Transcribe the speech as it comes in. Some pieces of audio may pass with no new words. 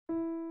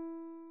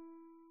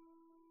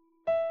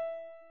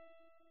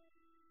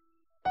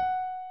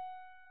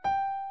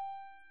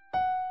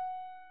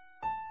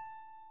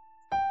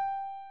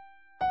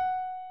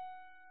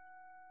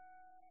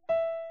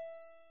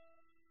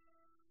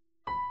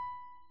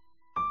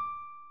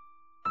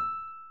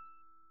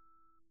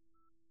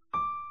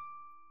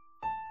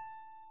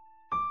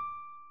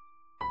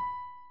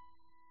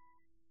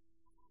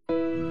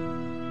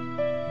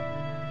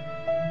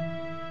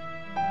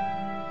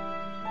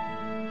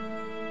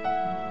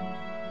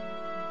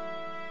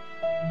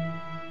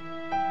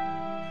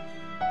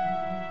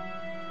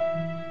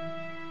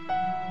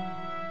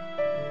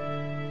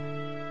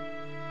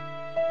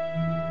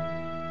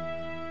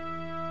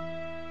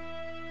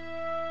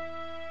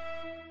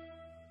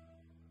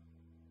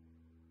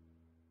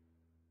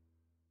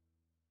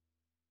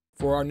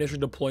For our initial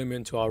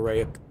deployment to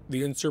Rayak,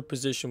 the insert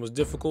position was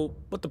difficult,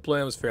 but the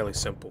plan was fairly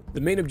simple. The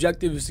main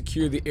objective is to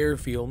secure the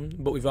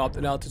airfield, but we've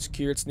opted out to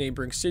secure its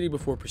neighboring city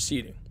before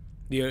proceeding.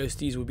 The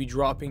ODSTs will be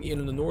dropping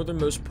in the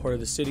northernmost part of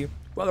the city,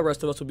 while the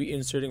rest of us will be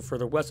inserting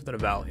further west of the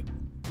valley.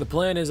 The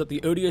plan is that the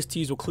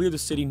ODSTs will clear the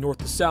city north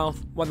to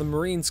south, while the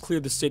Marines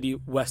clear the city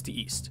west to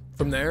east.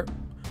 From there,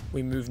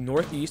 we move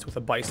northeast with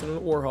a Bison and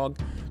a Warthog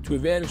to a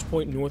vantage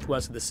point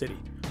northwest of the city,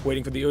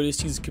 waiting for the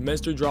ODSTs to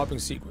commence their dropping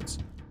sequence.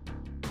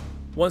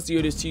 Once the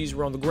ODSTs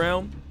were on the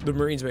ground, the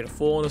Marines made a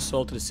full-on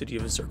assault to the city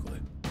of Incirkli.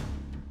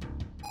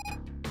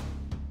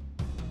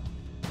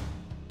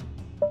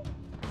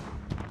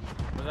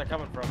 Where's that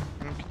coming from?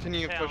 I'm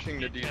continuing pushing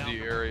the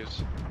DZ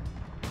areas.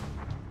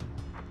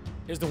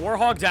 Is the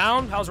Warthog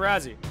down? How's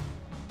Razzie?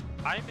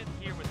 I'm in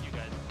here with you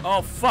guys.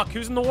 Oh fuck,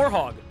 who's in the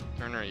Warthog?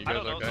 Turner, you guys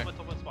okay? I don't know,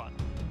 someone's spot.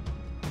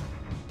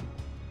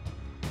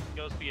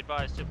 Ghost, be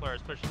advised, Templar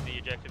is pushing the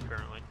objective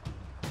currently.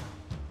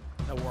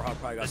 That Warthog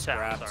probably got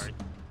scrapped. Sorry.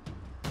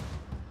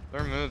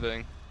 They're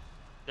moving.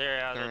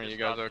 They're you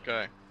guys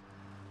okay?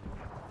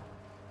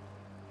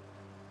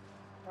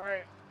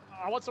 Alright,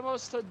 I want someone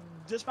else to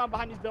dismount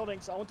behind these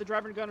buildings. I want the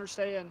driver and gunner to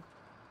stay in.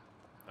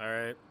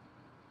 Alright.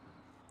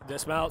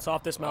 Dismount,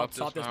 soft dismount,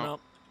 soft dismount.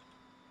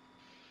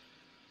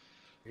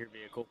 Your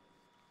vehicle.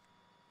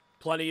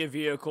 Plenty of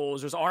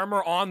vehicles. There's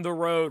armor on the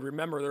road.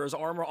 Remember, there is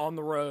armor on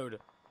the road.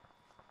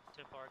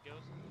 Templar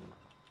Ghost.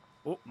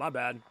 Oh, my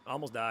bad. I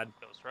almost died.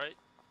 Ghost, right?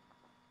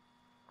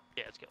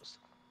 Yeah, it's Ghost.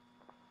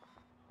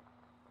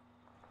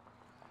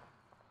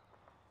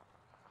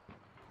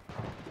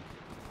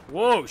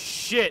 Whoa,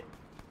 shit.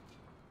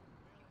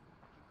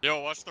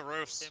 Yo, watch the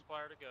roofs.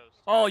 Templar to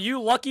Ghost. Oh,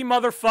 you lucky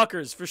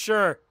motherfuckers, for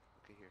sure.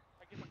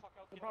 They're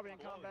probably in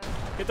combat.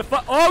 Get the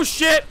fuck. Oh,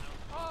 shit.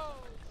 Oh,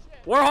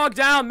 shit. Warthog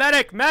down.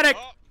 Medic, medic.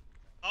 Oh,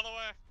 on the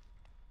way.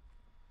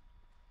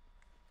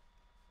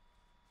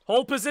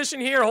 Hold position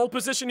here. Hold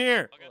position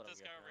here. I'll get this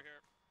guy over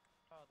here.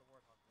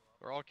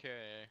 They're all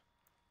KAA.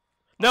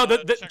 No,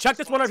 check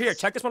this one over here.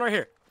 Check this one right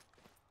here.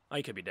 Oh,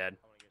 you could be dead.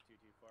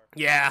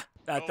 Yeah,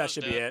 that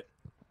should be it.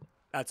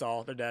 That's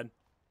all. They're dead.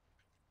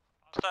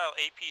 Hostile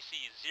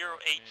APC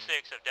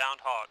 086 of downed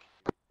hog.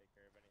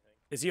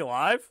 Is he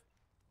alive?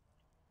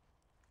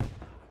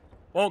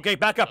 Oh, okay,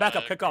 back up, back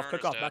up. Kick off,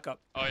 back up.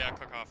 Oh yeah,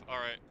 cook off.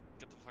 Alright,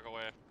 get the fuck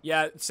away.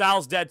 Yeah,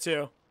 Sal's dead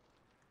too.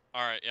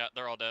 Alright, yeah,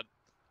 they're all dead.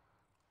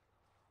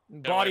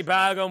 Body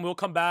bag them, we'll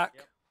come back.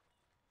 Yep.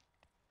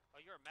 Oh,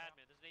 you're a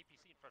madman. There's an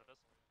APC in front of us.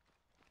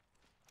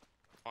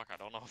 Fuck, I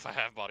don't know if I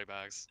have body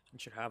bags. You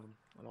should have them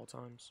at all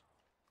times.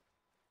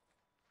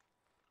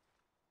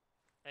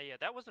 Hey, yeah,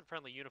 that wasn't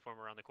friendly uniform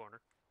around the corner.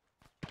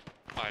 Oh,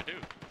 I do.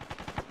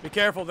 Be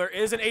careful, there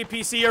is an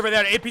APC over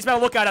there. An APC's about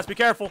to look at us, be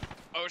careful.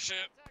 Oh shit.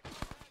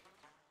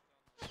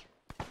 You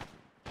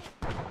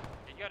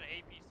got an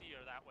APC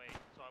or that way,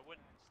 so I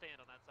wouldn't stand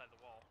on that side of the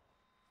wall.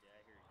 Yeah,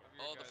 here you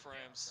go. All the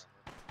frames.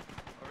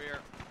 Over here.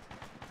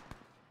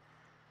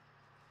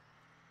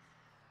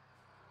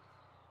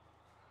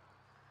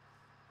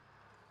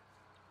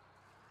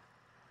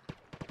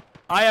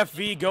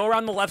 IFV, go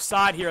around the left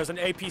side here. There's an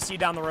APC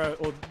down the road,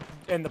 or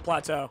in the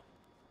plateau. What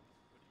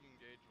do you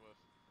engage with?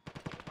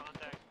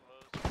 Contact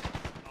close.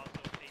 Also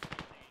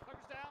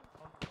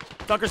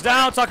APC. Tucker's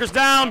down. Tucker's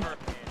down.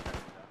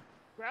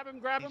 Grab him,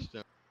 grab him.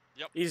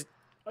 He's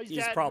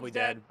dead. probably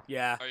dead.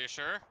 Yeah. Are you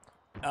sure?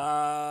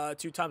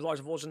 2 times large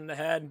avulsion in the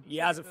head. He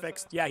hasn't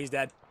fixed. Yeah, he's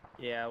dead.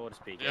 Yeah, I would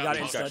speak. Yeah, got it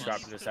Got instead.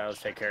 dropped to the side.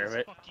 Let's take care of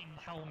it.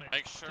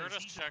 Make sure to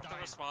check the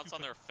response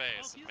on their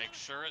face. Make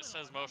sure it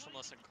says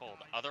motionless and cold.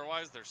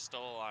 Otherwise, they're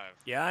still alive.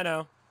 Yeah, I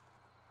know.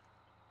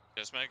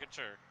 Just making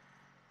sure.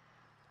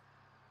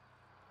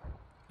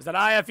 Is that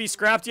IFV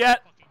scrapped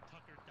yet?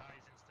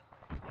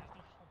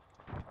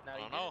 No,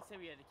 you don't know. didn't say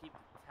we had to keep the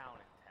town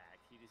intact.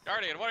 He just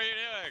Guardian, what are you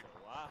doing?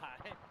 Why? Don't I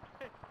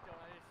just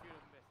shoot a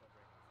missile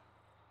break?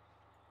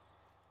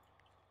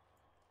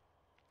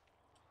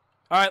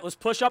 All right, let's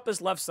push up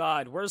this left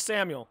side. Where's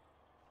Samuel?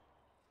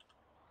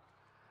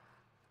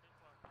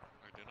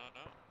 I do not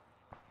know.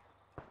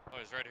 Oh,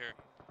 he's right here.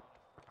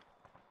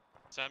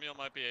 Samuel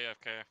might be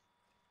AFK.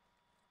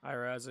 Hi,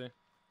 Razzie.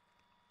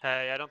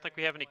 Hey, I don't think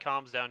we have any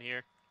comms down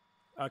here.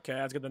 Okay,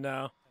 that's good to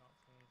know.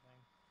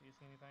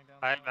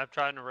 I'm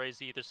trying to raise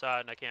either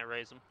side, and I can't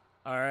raise them.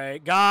 All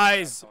right,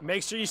 guys,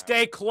 make sure you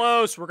stay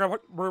close. We're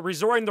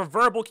resorting to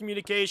verbal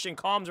communication.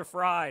 Comms are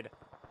fried.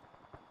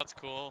 That's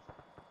cool.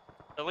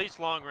 At least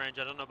long range.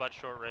 I don't know about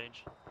short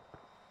range.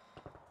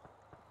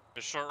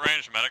 Is short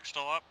range medic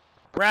still up?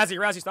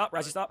 Razzie, stop.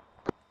 Razzie, stop.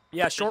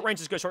 Yeah, short range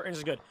is good. Short range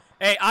is good.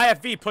 Hey,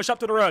 IFV, push up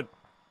to the road.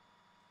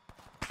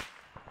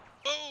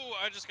 Oh,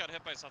 I just got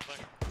hit by something.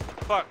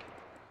 Fuck.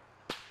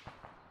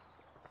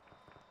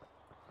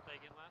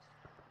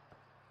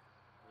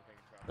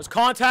 There's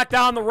contact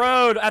down the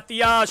road at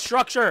the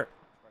structure.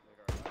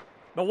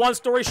 The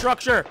 1-story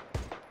structure. Good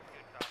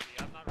copy.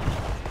 I'm not really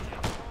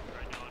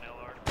right now on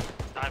LR.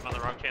 I'm on the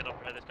wrong channel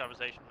for this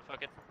conversation, but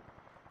fuck it.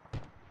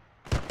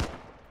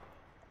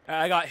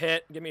 I got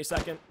hit. Give me a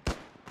second.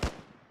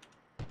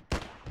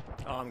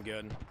 Oh, I'm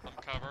good. I'm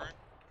covering.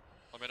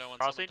 Let me know when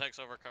Crossing. someone takes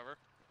over cover.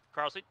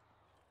 Crossing.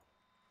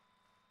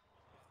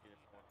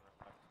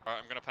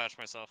 Alright, I'm gonna patch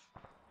myself.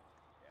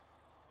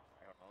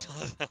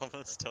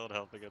 Helmet's still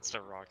help against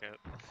a rocket.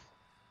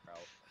 Well,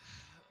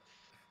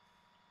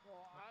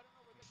 I don't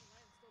know where they can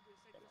land and still be a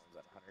safe distance.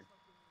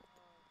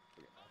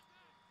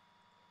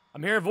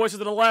 I'm hearing voices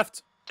to the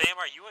left. Sam,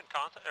 are you in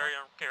contact? Are you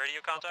in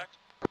radio contact?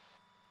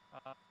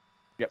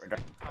 Yep, we're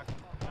done.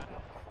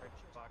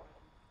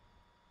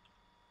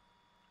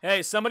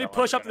 Hey, somebody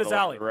push up this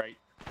alley. Right.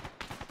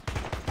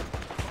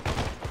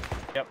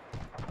 Yep.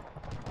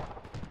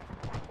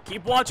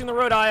 Keep watching the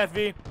road,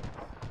 IFV.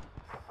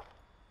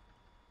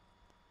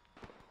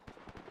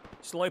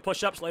 Slowly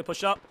push up, slowly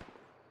push up.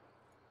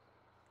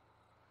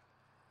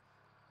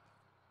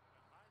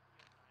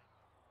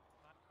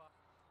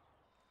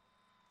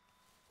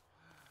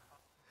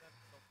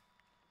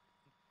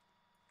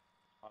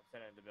 Opposite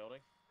end of the building.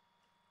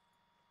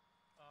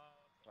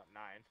 About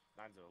 9.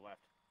 9's to the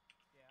left.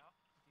 Yeah.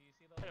 Do you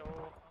see the on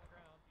the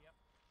ground? Yep.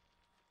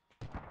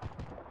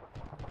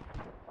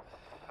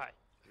 Hi.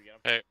 Did we get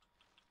him? Hey. Yeah.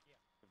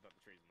 There's not the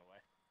trees in the way.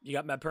 You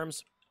got med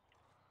perms?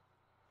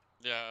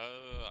 Yeah,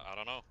 I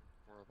don't know.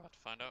 We're about to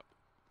find out.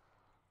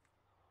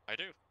 I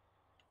do.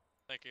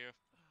 Thank you.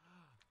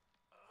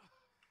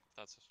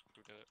 That's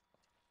who did it.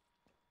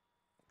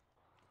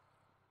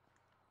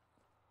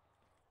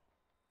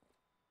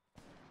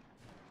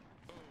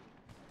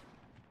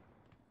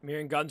 I'm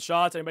hearing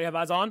gunshots. Anybody have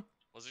eyes on?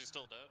 Was he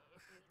still dead?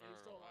 He's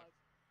still alive.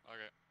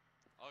 Okay.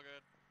 All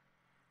good.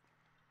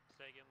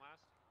 Say again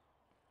last.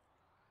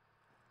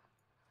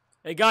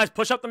 Hey guys,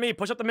 push up to me.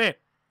 Push up to me.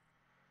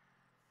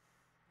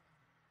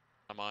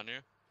 I'm on you.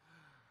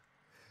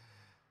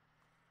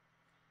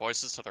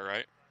 Voices to the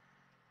right.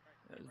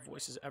 There's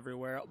voices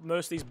everywhere.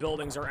 Most of these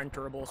buildings are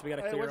enterable, so we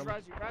gotta Hey, clear where's them.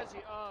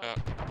 Razzie? Yeah.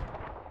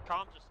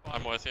 Calm just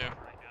I'm with you. right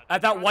now.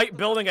 At that white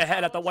building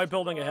ahead. At the white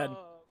building ahead.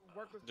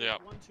 Work with Yeah.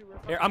 1, 2,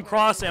 Here, I'm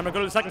crossing. I'm gonna go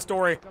to the second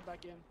story. Come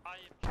back in.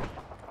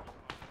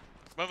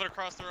 Moving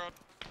across the road.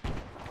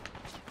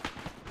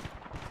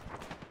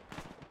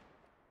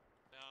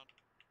 Down.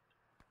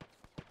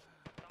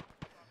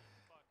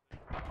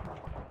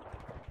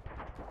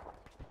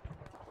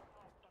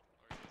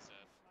 Where you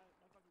said?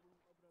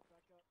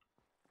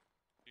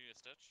 Do you need a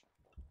stitch?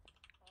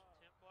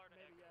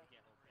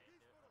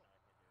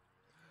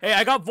 Hey,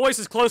 I got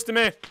voices close to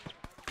me. That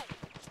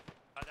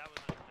was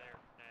under there.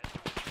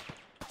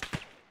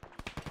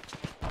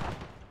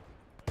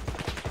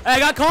 Hey, I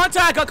got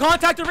contact. Got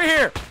contact over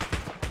here.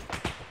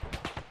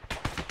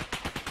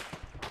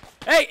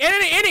 Hey,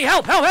 any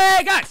help, help.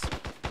 Hey, guys.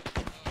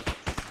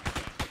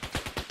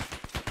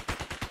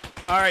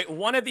 All right,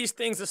 one of these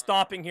things is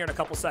stopping here in a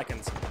couple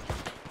seconds. Are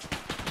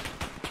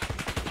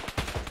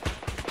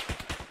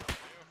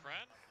you a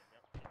friend?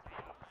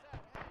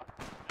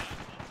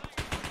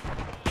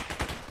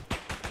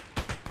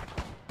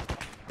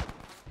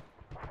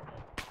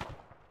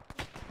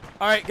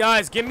 All right,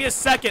 guys, give me a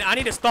second. I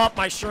need to stop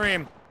my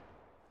stream.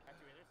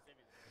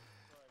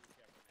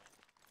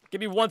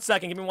 Give me 1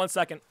 second. Give me 1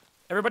 second.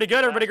 Everybody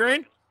good? Everybody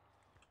green?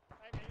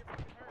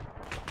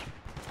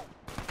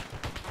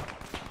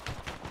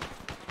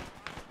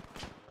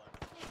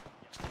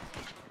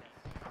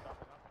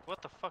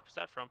 What the fuck was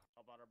that from?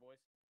 Help out our boys.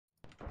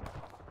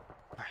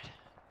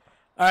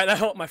 All right, that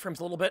helped my frames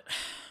a little bit.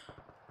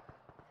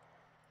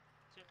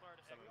 Something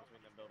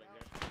between them buildings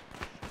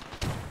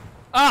there.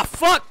 Ah,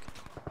 fuck!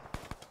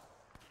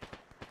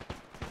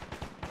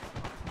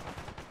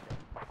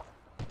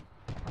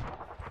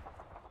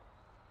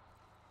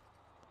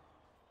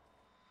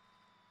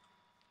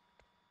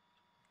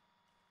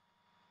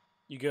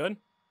 You good?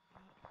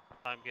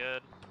 I'm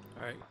good.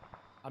 All right.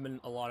 I'm in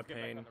a lot of Get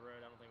back pain. on the road.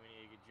 I don't think we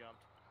need to get jumped.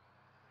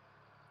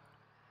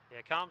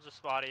 Yeah, comms are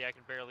spotty. I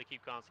can barely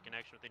keep constant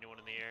connection with anyone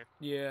in the air.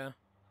 Yeah.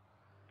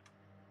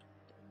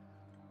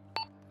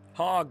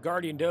 Hog,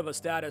 Guardian, Dova,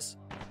 status.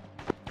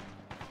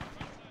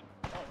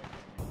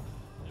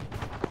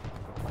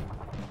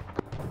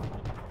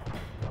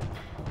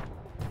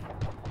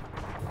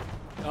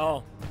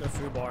 Oh, no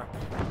food bar.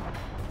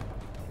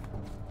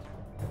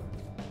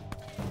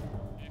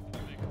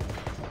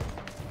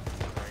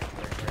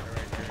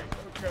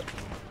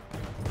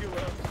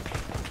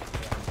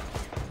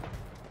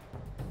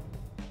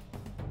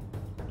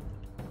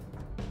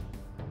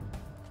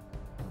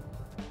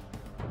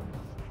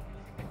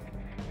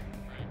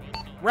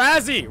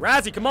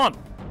 Razzie, come on.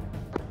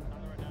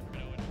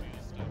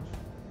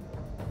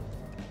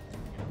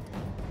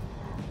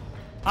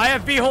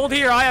 IFV, hold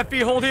here.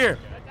 IFV, hold here.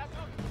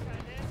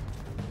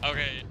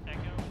 Okay.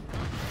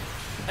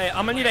 Hey,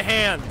 I'm gonna need a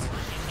hand.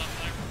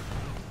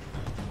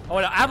 Oh,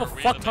 I have a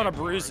fuck ton of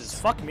bruises.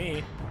 Fuck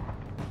me.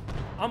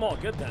 I'm all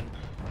good then.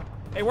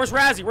 Hey, where's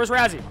Razzie? Where's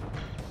Razzie?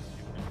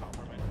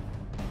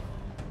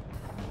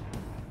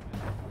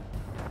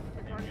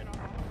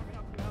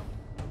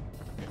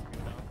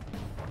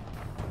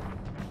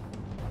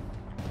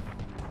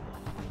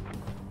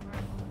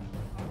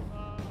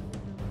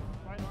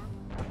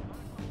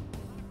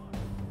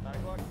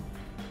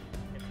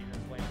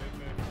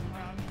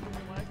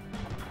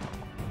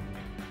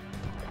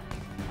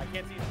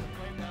 can't see the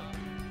flame now.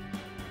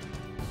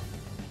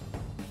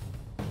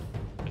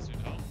 Yes, you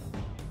know.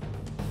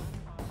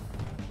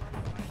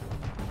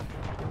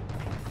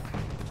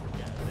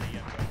 Yeah, they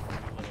got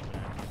a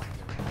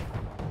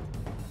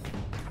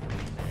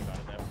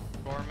little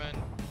bit. Gorman.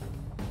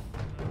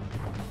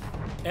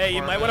 Hey,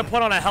 you might want to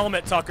put on a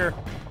helmet, Tucker.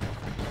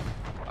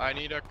 I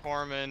need a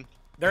corpsman.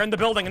 They're in the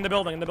building, in the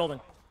building, in the building.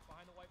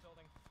 Behind the white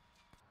building.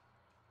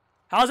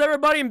 How's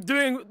everybody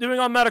doing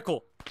on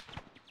medical?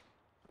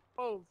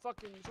 Oh,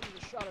 fucking, somebody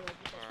just shot at me.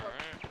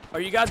 Alright. Are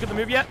you guys gonna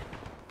move yet?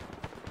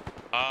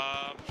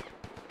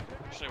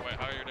 Actually, wait,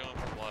 how are you doing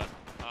for blood?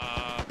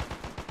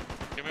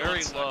 Give me Very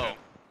 1 second. low.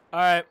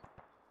 Alright.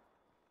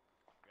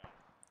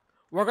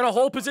 We're gonna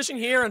hold position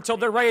here until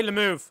they're ready to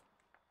move.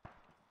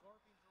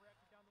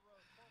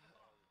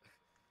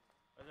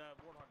 There's a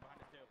Warthog behind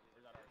us too. Or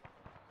is that ours?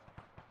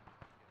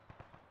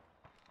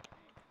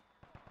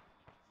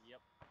 Yep.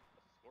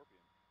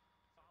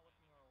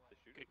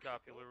 Good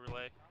copy, we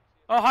relay.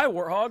 Oh, hi,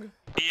 Warthog.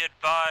 Be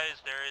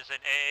advised, there is an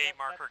AA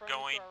marker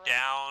going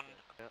down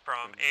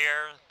from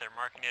air. They're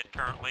marking it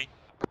currently.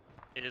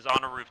 It is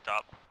on a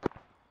rooftop.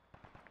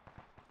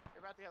 You're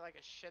about to get like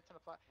a shit ton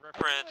of fun.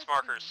 Reference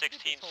marker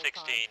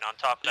 1616 on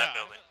top of that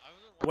building.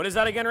 What is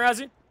that again,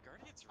 Razzie?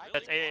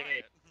 That's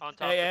AA on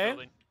top of AA? the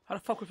building. How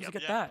the fuck would you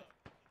get Yeah. that?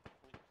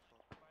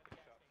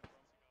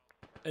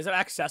 Is it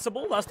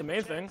accessible? That's the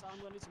main thing. I'm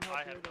gonna need some help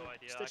I here have to no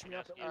idea. I stitch can me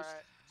up ask at you. least,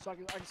 Alright. so I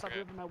can stop Okay.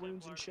 moving my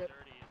wounds and shit. Is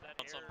that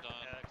Once I'm air, done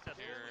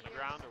accessible here. on the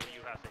ground, or will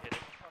you have to hit it?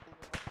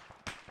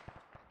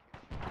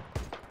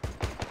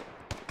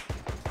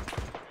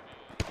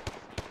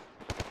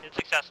 It's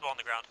accessible on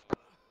the ground.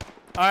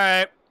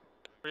 Alright.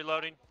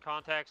 Reloading.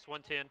 Contacts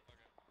 110.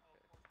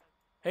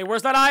 Hey,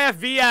 where's that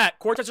IFV at?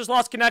 Cortex just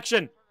lost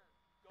connection.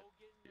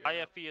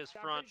 IFE is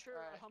Yeah, I'm front, pretty sure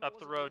a helmet up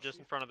the wasn't road, an just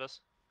issue. in front of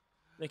us.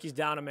 I think he's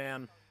down a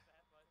man.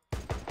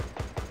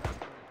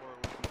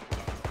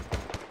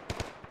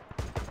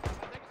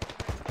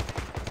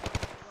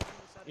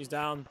 He's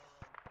down.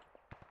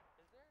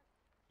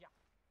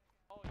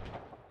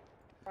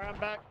 Alright, I'm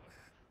back.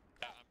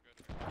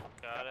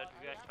 Got it.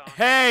 We got contact.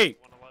 Hey!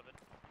 111.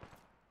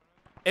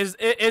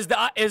 Is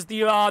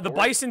the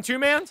Bison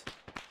two-manned?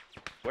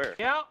 Where?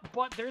 Yeah,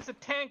 but there's a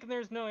tank and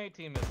there's no AT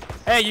missiles.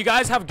 Hey, you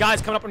guys have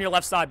guys coming up on your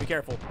left side. Be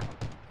careful.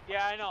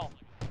 Yeah, I know.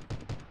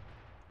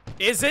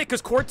 Is it?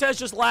 Because Cortez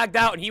just lagged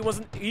out and he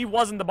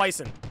wasn't the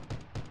Bison.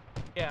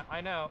 Yeah,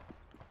 I know.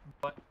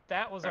 But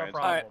that was our Alright.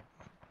 problem. Alright.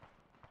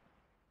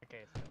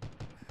 Okay,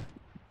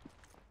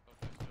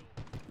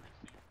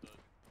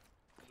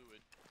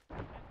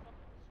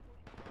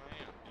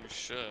 You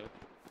should.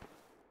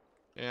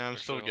 Yeah, I'm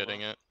still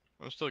getting it.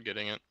 I'm still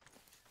getting it.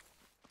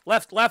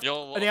 Left,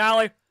 Yo, in the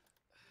alley.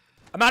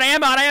 I'm out of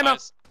ammo,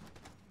 Guys.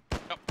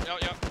 Yep.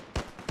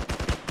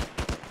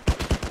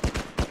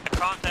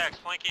 Contacts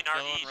flanking our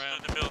Yellow and east red.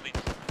 of the building.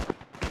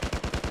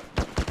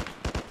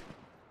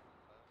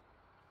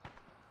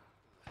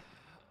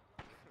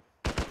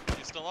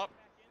 You still up?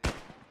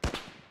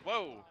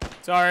 Whoa.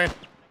 Sorry.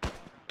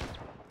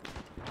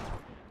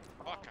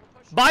 Fuck.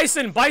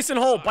 Bison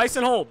hold,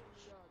 Bison hold.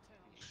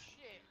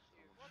 Shit,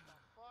 dude. What the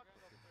fuck?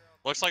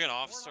 Looks like an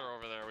officer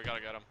over there. We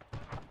gotta get him.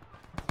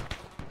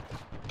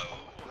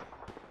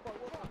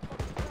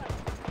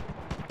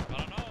 I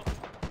don't know.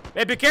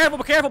 Hey, be careful,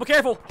 be careful, be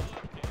careful. Okay.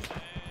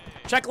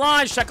 Check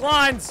lines, check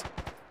lines.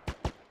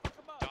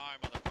 Die,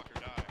 motherfucker,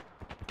 die.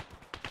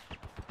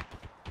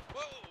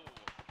 Whoa.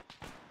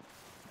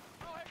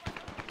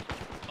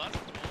 That's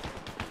cool.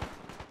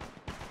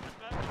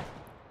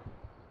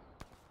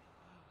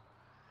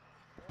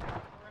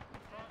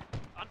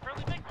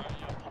 Unfriendly thing. Alright,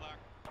 yeah, pull back.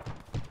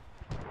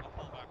 I'll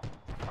pull back.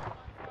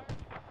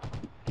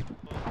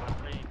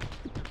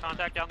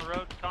 Contact down the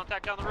road.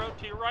 Contact down the road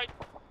to your right.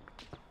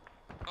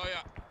 Oh,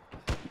 yeah.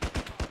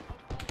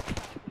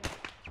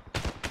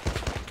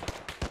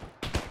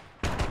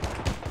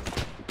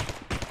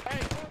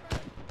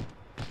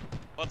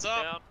 What's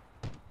up? Down.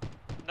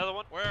 Another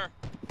one. Where?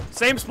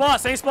 Same spot,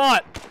 same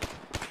spot.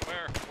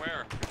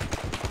 Where?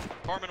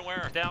 Corman,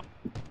 where? Down.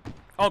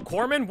 Oh,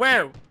 Corman,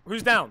 where?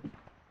 Who's down?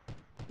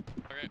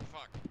 Okay,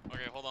 fuck.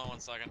 Okay, hold on 1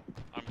 second.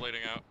 I'm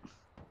bleeding out.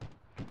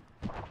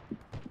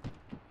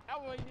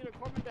 How will you need a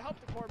corpsman to help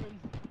the corpsman?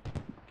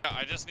 Yeah,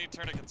 I just need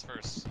tourniquets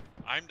first.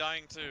 I'm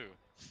dying too.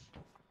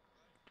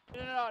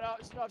 No,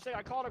 I'm saying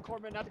I called a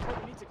corpsman, not the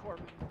corpsman needs a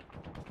corpsman.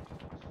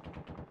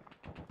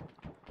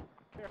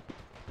 Here.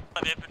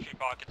 The infantry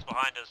pockets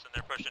behind us and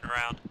they're pushing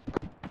around.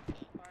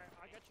 Alright,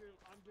 I got your,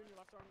 I'm doing your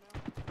left arm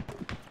now.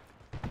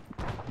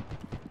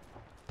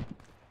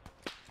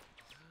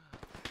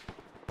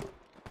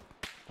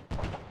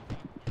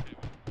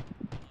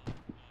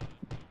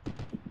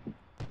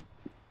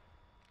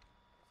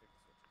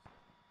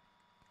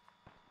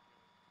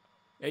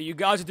 Hey, you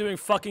guys are doing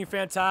fucking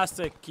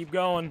fantastic. Keep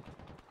going.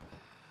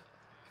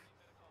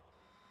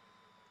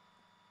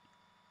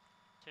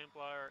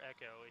 Templar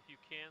Echo. If you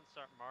can,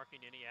 start marking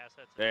any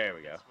assets. There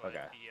we go. This way, Okay,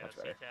 The much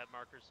better. C-tab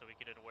markers, so we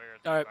get aware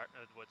of Alright.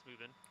 what's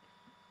moving.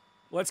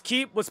 Let's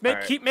keep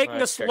Alright, keep making a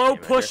let's check slow in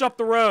right push here. up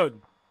the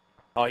road.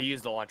 Oh, he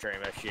used the launcher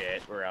aim.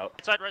 Shit, we're out.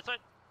 Right side, right side.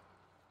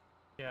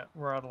 Yeah,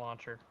 we're out of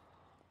launcher.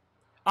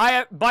 I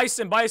have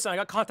Bison. I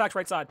got contact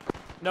right side.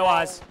 No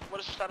eyes. What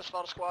is the status of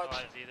all the squads? No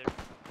eyes either.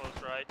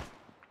 Close right.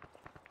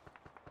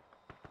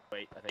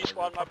 Wait, I think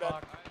Squad, my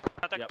bad.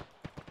 Contact. Yep.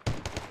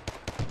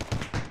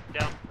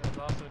 Down. There's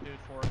also a dude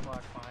 4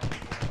 o'clock behind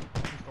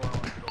the door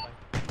on the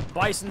building.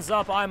 Bison's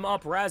up. I'm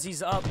up.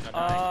 Razzy's up.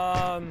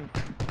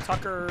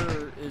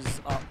 Tucker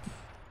is up.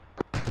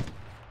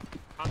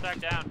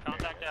 Contact down.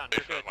 Contact down.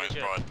 You're good. My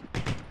You're squad.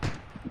 good.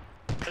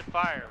 Good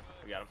fire.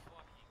 We got him.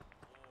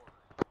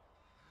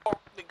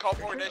 Then call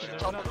coordination.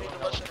 Tell them we need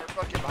to listen or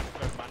fucking.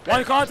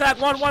 One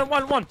contact. One. I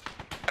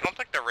don't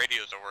think the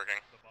radios are working.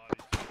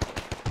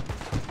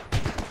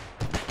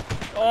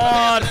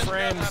 Odd You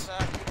frames. know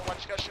what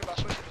discussion about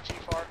switching to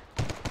T-FAR.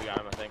 We got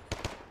him, I think.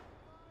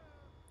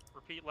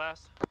 Repeat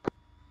last.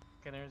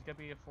 Okay, there's gonna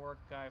be a 4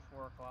 guy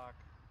 4 o'clock.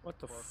 What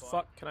the 4 o'clock.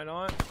 fuck? Can I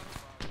not?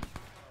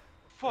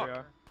 Fuck. There we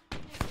are.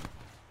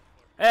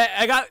 Hey,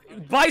 I got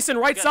Bison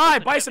right got side.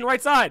 something Bison heavy.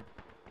 right side.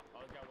 Oh,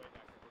 this guy way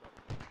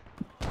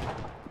back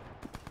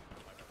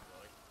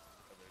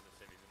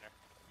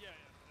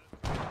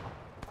there.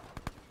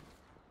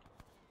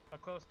 A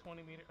close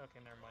 20 meter. Okay,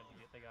 never mind.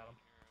 They got him.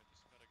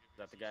 Is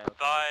that the guy?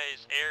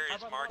 Advise air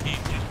is marking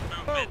his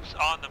movements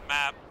on the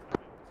map.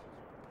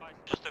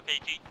 Just a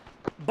KT.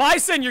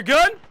 Bison, you're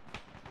good?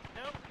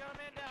 Nope, we got a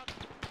man down.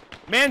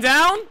 Man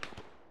down?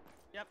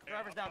 Yep,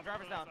 driver's down,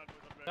 driver's down.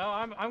 No,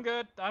 I'm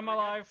good. I'm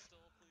alive.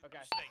 Okay.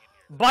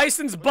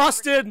 Bison's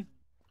busted.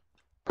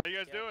 How you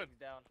guys doing?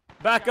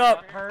 Back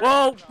up.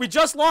 Well, we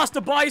just lost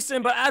a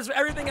Bison, but as for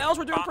everything else,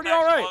 we're doing pretty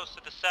all right. Close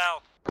to the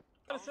south.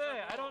 I was gonna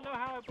say, I don't know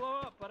how I blow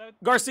up, but I.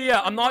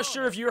 Garcia, I'm not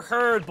sure if you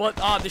heard, but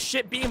the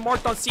shit being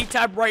marked on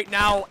C-Tab right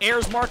now,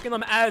 Air's marking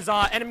them as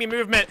enemy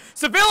movement.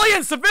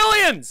 Civilians!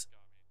 Civilians!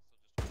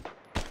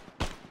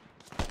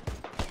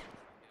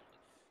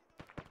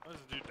 Why is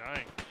this dude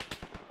dying?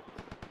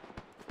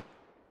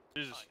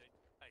 Jesus.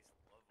 How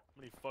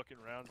many fucking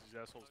rounds these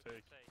assholes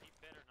take?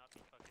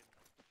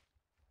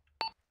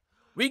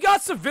 We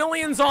got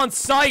civilians on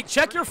site.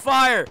 Check your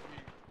fire.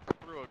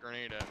 Threw a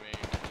grenade at me.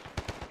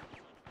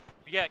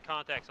 We got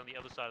contacts on the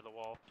other side of the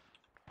wall.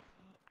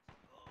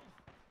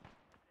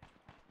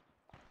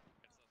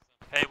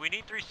 Hey, we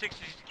need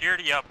 360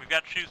 security up. We've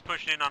got troops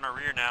pushing in on our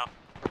rear now.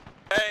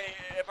 Hey,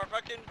 if our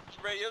fucking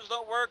radios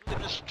don't work,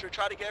 then just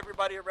try to get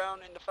everybody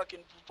around in the fucking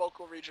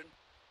vocal region.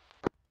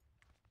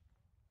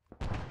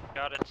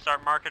 Got it.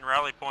 Start marking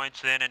rally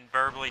points then and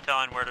verbally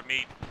telling where to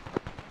meet.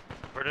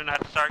 We're gonna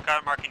have to start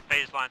marking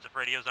phase lines if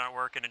radios aren't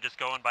working and just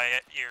going by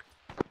ear.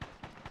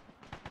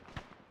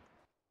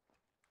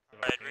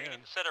 Alright, we need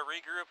to set a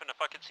regroup and a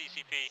fucking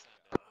CCP.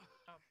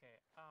 Okay,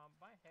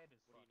 my head is.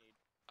 What do you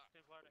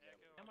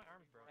need? And my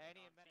arm's broken.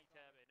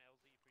 C-Tab and LZ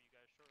for you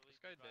guys shortly. This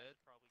guy dead?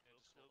 Probably will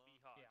still be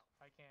hot. Yeah,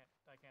 I can't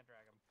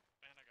drag him.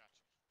 Man, I got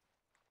you.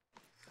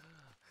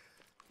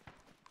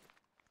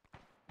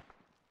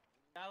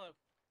 Hello.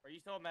 Are you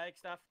still medic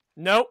stuff?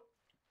 Nope.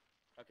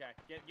 Okay,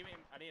 give me.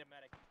 I need a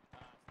medic.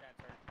 Stat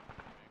turn.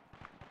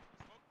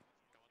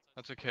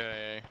 That's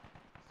okay.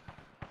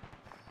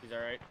 He's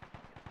alright.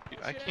 Dude,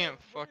 I can't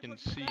fucking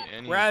see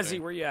anything. Razzie,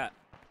 where you at?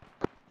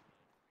 Actually,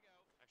 yeah,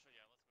 let's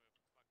move.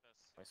 Fuck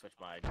this. I switch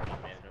my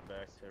management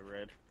back to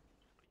red.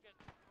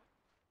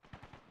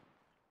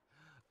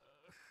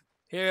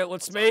 Here,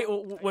 let's make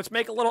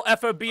a little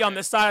FOB on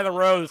this side of the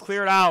road.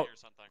 Clear it out. Or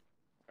something.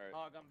 Alright.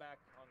 Oh, I'm back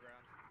on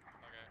ground.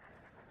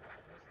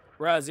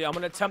 Okay. Razzie, I'm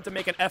gonna attempt to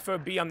make an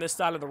FOB on this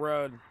side of the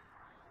road.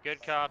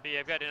 Good copy.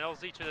 I've got an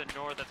LZ to the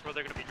north. That's where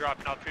they're going to be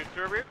dropping off troops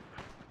to our rear.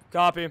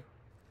 Copy.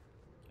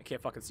 I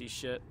can't fucking see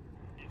shit.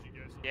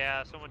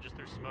 Yeah, someone just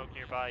threw smoke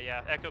nearby.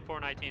 Yeah, Echo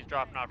 419 is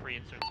dropping off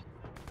reinserts.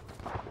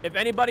 If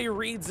anybody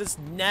reads this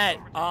net,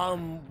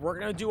 we're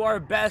gonna do our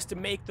best to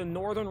make the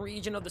northern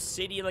region of the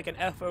city like an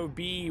FOB.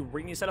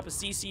 We're gonna set up a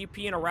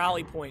CCP and a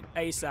rally point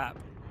ASAP.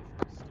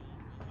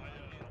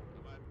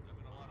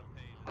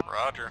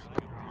 Roger.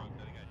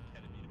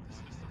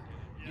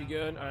 You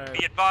good?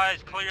 Be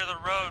advised, clear the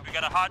road. We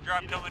got a hot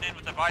drop coming in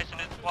with the Bison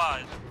and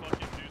supplies.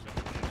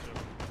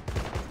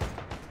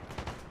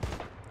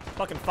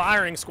 Fucking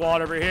firing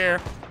squad over here.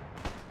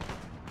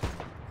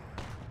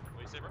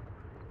 What you say, bro?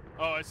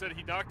 Oh, I said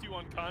he knocked you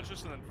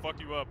unconscious and then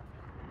fucked you up.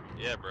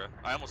 Yeah, bro.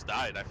 I almost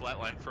died. I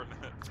flatlined for a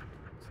minute.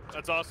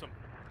 That's awesome.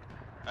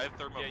 I have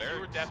thermobarics. Yeah, you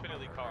were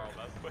definitely Carl,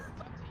 by the way.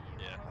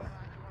 Yeah.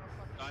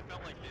 No, I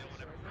felt like that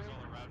whenever he was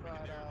all around me.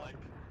 They were like,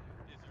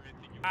 is there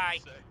anything you Hi.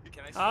 want to say?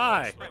 Can I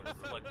Hi.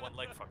 with like one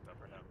leg fucked up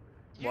right now?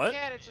 You What?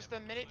 can, it's just the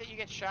minute that you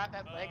get shot in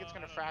that leg, it's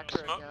gonna fracture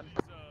Smoke? again.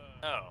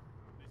 Oh.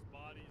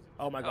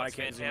 Oh my god, I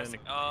can't zoom in.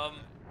 Fantastic.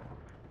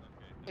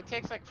 It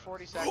takes like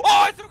 40 seconds.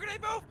 Oh, I threw a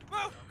grenade! Move!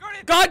 Move!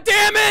 Grenade! God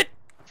damn it!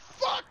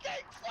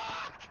 Fucking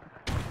fuck!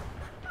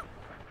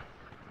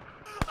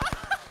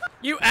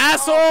 You Oh,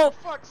 asshole!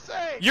 for fuck's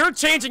sake! You're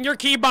changing your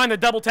keybind to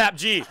double tap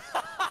G.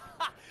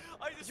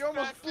 You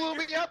almost blew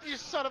me up, you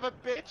son of a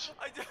bitch!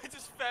 I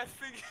just fat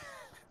fingered.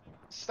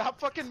 Stop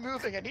fucking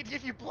moving, I need to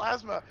give you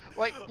plasma.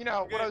 Like, you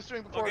know, what I was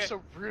doing before was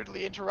so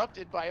rudely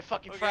interrupted by a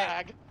fucking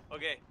frag.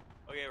 Okay,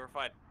 we're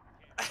fine.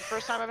 The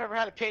first time I've ever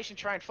had a patient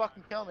try and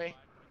fucking kill me.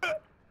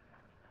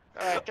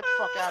 Alright, get the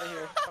fuck out of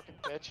here, fucking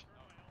bitch.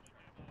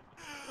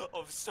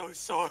 I'm so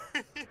sorry.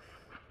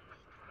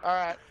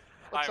 Alright,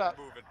 what's I'm up?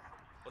 moving.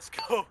 Let's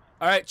go.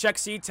 Alright, check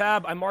C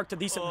tab. I marked a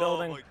decent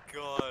building. Oh my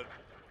god.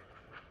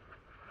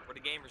 Where the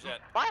gamers at?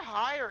 Am I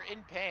high or in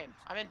pain?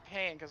 I'm in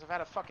pain because I've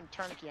had a fucking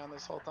tourniquet on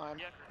this whole time.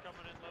 Yep, you're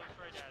coming in low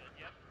straight at it.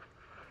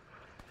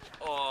 Yep.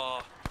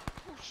 Oh.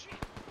 Oh shit.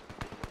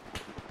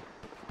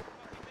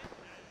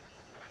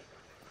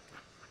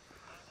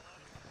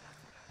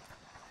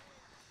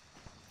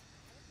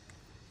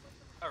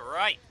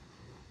 Alright.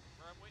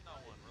 I'm waiting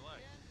on one.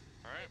 Relax.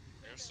 Alright,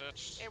 you're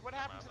stitched. Hey, what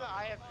happened to the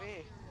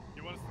IFV?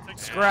 You want us to take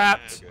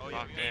Scrapped. Oh,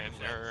 yeah,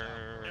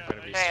 Yeah.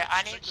 gonna be Hey,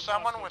 I Take need the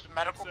someone boss with post.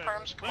 medical Take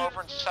perms to come it.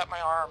 over and set my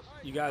arm.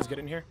 You guys get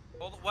in here?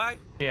 Hold the way.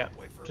 Yeah,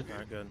 Wait for just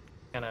Alright, good.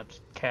 kind of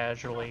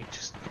casually,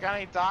 just You got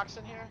any docs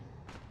in here?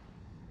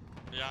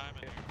 Yeah, I'm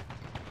in here.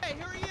 Hey,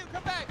 who are you?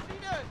 Come back. What are you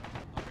doing?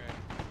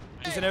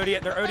 Okay. He's an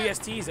they're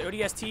ODSTs,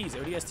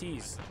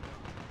 ODSTs. What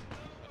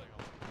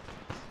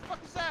the fuck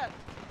is that?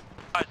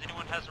 Guys,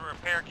 anyone has a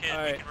repair kit,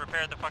 Alright. we can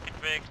repair the fucking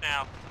bigs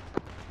now.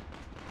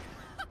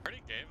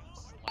 Already gave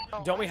us,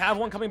 like, Don't we have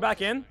one coming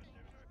back in?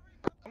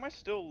 Am I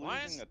still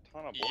Why losing is- a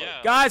ton of blood?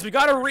 Yeah. Guys, we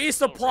got a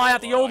resupply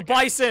at the old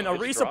Bison. A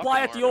It's resupply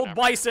dropping at the more old than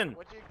Bison.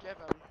 What'd you give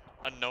him?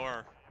 a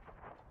knower.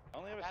 I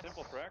only have a That's-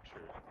 simple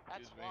fracture.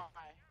 That's Excuse me.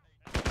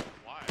 why.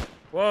 Why?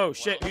 Whoa,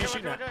 shit, who Okay, you we're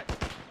shooting doing at? good.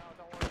 No,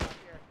 don't worry about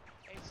here.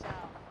 Hey,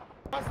 Sal.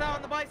 Bust down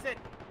on the Bison. Take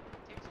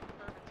some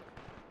Pervitin.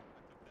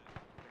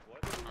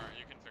 What? Alright,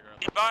 you can figure out.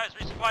 Be advised,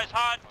 resupply's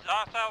hot,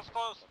 hostiles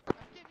close.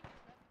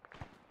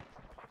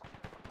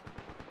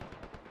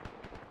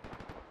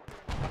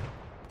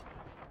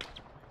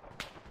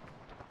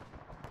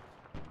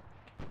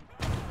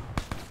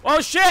 Oh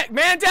shit!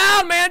 Man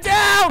down! Man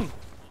down!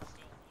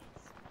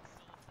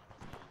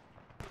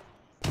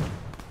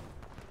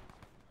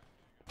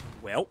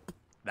 Well,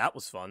 that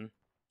was fun.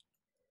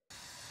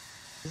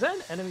 is that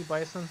an enemy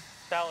bison?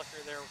 Sal, if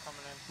you're there, we're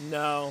coming in.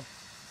 No.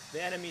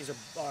 The enemies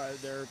are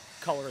their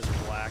colors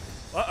are black.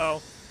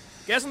 Uh-oh.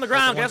 Guess on the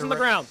ground, guess on the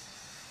ground.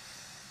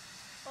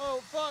 Oh,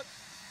 fuck.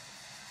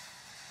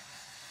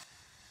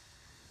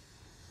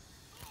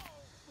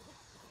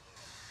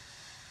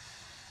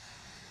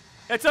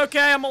 It's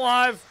okay, I'm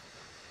alive.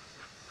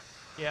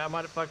 Yeah, I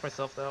might have fucked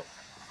myself though.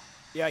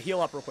 Yeah,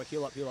 heal up real quick,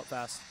 heal up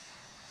fast.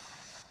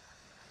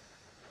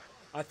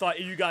 I thought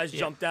you guys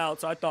jumped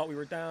out, so I thought we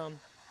were down.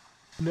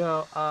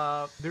 No,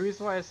 the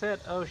reason why I said,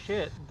 oh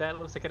shit, that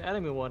looks like an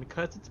enemy one,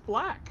 because it's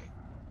black.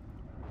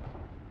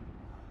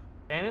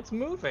 And it's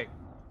moving.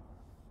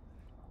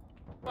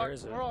 Where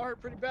is it? We're all hurt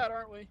pretty bad,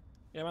 aren't we?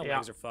 Yeah, my Yeah,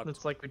 legs are fucked.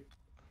 it's like we... To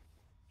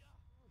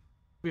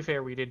be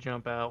fair, we did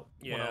jump out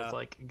when I Yeah. was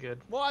like,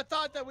 good. Well, I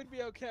thought that we'd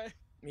be okay.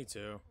 Me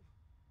too.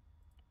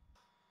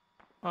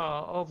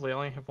 Hopefully I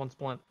only have one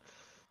splint.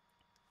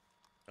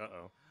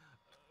 Uh-oh.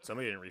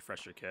 Somebody didn't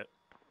refresh your kit.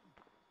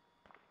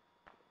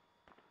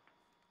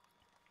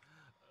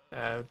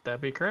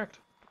 That'd be correct.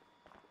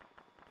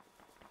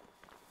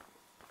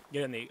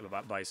 Get in the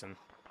Bison.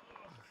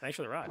 Thanks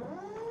for the ride.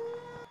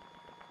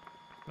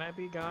 Can I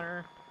be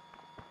gunner?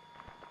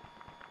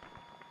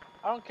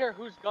 I don't care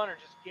who's gunner,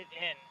 just get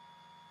in.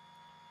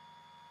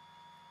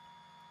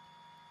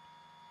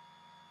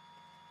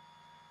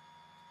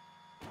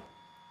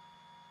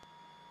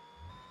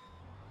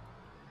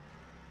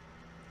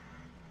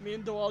 Me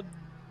and Doal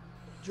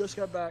just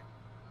got back.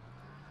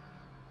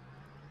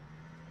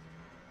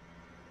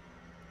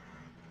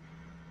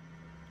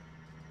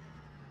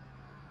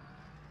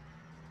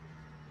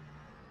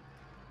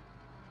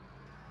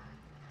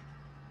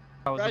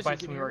 Oh, it was Guys, the you bison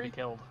can we hear already me?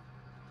 killed.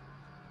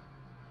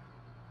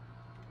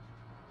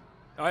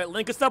 Alright,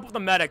 link us up with the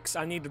medics.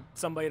 I need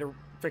somebody to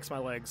fix my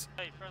legs.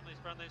 Hey,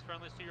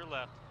 friendlies to your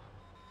left.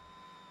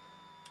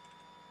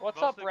 What's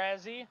Most up, of-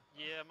 Razzie?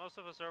 Yeah, most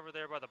of us are over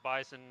there by the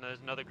Bison. There's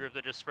another group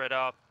that just spread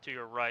out to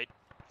your right.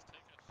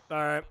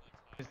 Alright.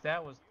 Because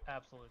that was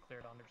absolutely clear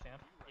to understand.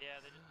 Yeah,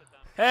 they just put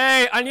down.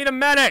 Hey, I need a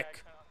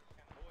medic!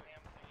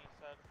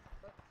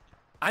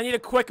 I need a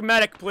quick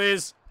medic,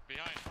 please.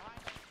 Behind.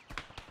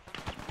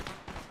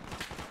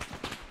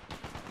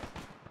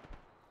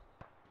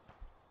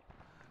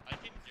 I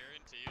can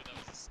guarantee you that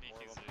was a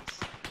sneaky Zeus.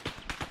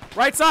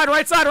 Right side,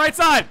 right side, right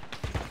side!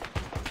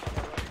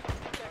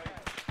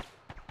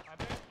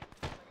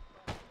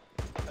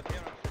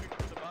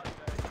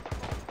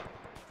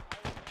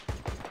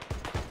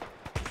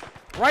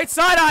 Right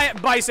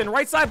side, Bison!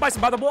 Right side,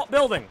 Bison, by the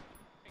building!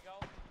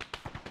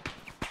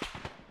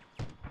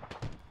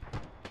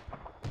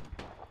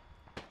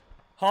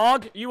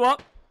 Hog, you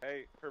up?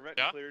 Hey, permit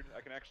Yeah? cleared.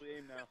 I can actually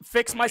aim now.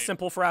 Fix my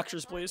simple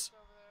fractures, please.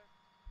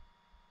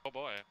 Oh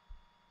boy.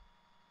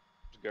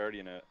 There's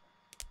Guardian at.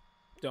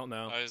 Don't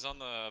know. He's on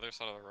the other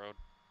side of the road.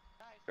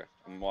 Okay,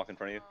 I'm walking in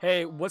front of you.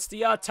 Hey, what's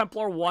the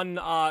Templar 1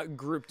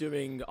 group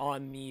doing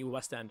on the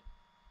west end?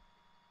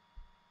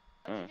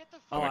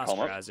 I'll ask call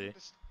 'em up?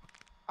 Razzie.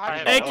 I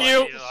did Thank not you.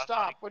 want to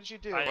Stop. What did you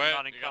do? I am Wait,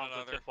 not in you got comms with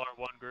another. Templar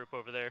 1 group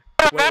over there.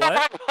 Wait,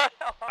 what?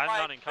 I'm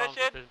not in comms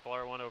with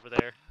Templar 1 over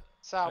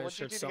Sal, what'd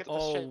you do to get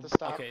the shit to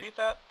stop? Okay. Beat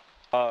that?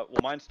 Well,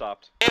 mine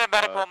stopped. Need a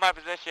medical in my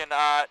position.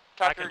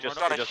 Tucker just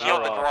got a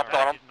shield that dropped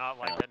on him.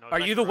 Are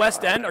you the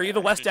West End? Are you the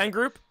West End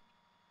group?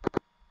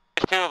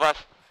 There's two of us.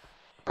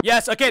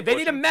 Yes, okay, they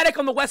need a medic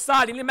on the west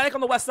side. They need a medic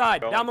on the west side,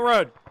 down the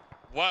road.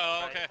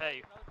 Well, okay.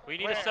 Hey, we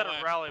need to set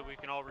a rally we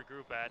can all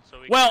regroup at. So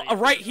we Well, can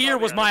right here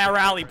was my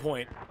rally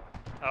point.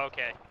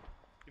 Okay.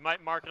 You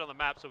might mark it on the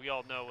map so we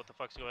all know what the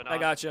fuck's going on. I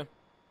gotcha.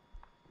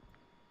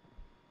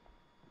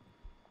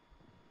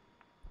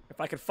 If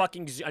I could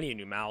fucking I need a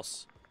new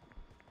mouse.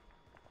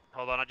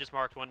 Hold on, I just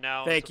marked one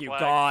now. Thank you,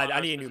 God.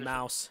 I need a new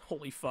mouse.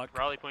 Holy fuck.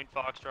 Rally point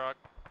Foxtrot.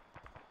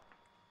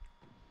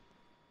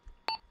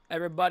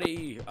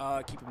 Everybody,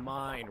 keep in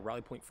mind,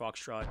 Rally Point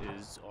Foxtrot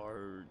is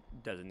our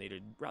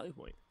designated rally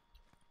point.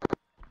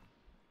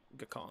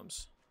 Good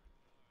comms.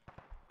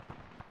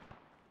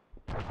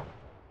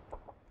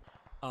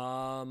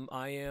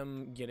 I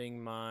am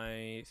getting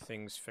my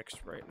things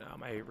fixed right now,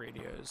 my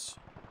radios.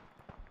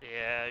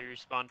 Yeah, your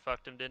respawn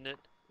fucked him, didn't it?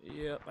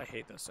 Yep, I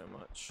hate that so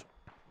much.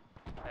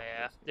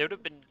 Yeah, it would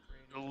have been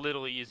a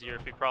little easier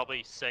if we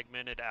probably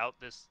segmented out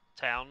this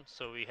town,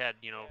 so we had,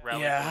 you know,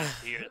 rally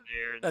points here and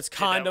there. That's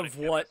kind of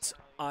what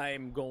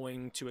I'm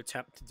going to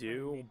attempt to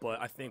do,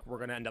 but I think we're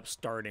going to end up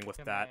starting with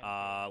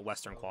that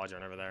western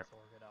quadrant over there.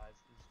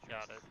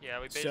 Got it. Yeah,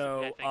 we basically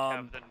I think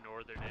have the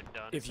northern end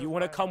done. If you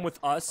want to come with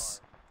us,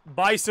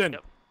 Bison.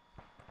 Yep.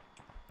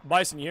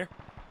 Bison, you here?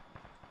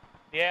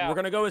 Yeah. We're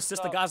going to go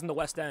assist the guys in the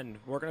west end.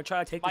 We're going to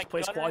try to take this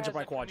place quadrant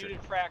by quadrant.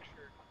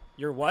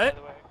 You're what?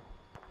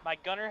 My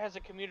gunner has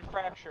a commuted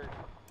fracture.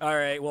 All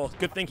right, well,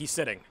 good thing he's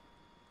sitting.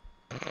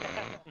 All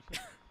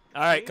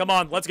right, come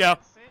on, let's go.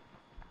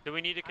 Do we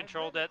need to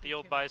control that, the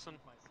old Bison?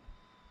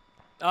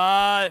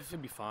 It'll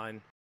be fine.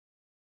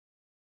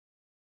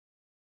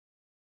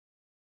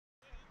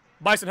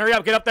 Bison, hurry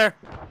up, get up there.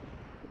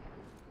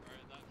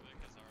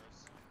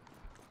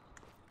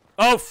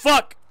 Oh,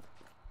 fuck.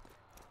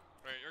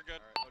 Right, you're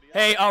good.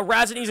 Hey,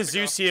 Razin needs a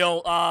Zeus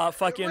heal,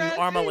 fucking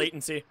armor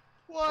latency.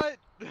 What?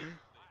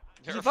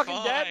 You're he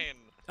fucking dead?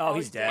 Oh,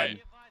 he's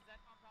dead.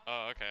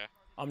 Oh, okay.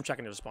 I'm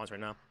checking his response right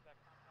now.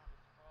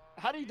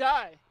 How did he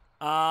die?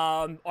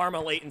 Armor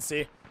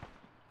latency.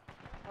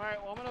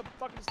 Alright, well, I'm gonna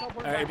fucking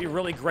teleport Alright, it'd be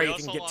really great if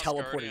you can get lost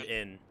teleported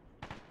Guardian.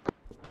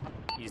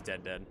 in. He's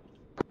dead.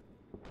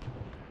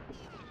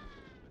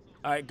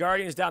 Alright,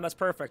 Guardian's down, that's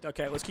perfect.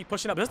 Okay, let's keep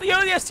pushing up. Is this the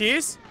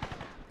ODSTs?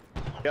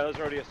 Yeah, those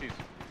are ODSTs.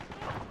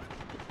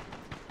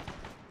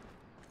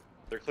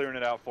 They're clearing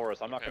it out for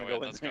us. I'm not going to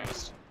go in there.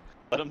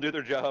 Let them do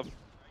their job.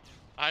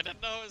 I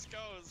didn't know it was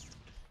Ghost.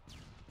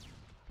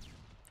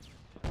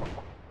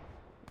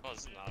 That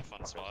was not a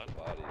fun spot.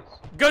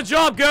 Good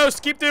job,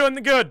 Ghost! Keep doing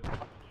the good!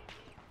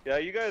 Yeah,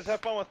 you guys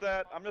have fun with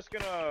that. I'm just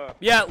gonna...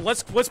 Yeah,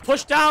 let's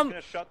push down... I'm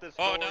gonna shut this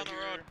door down the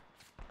road.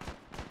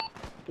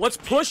 Let's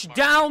push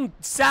down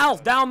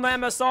south, down the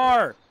MSR.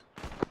 Alright.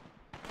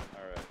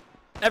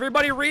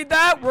 Everybody read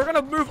that? We're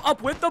gonna move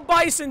up with the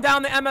Bison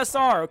down the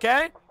MSR,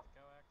 okay?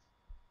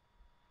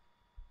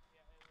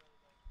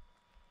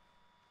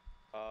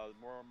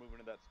 More moving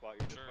to that spot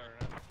you're just firing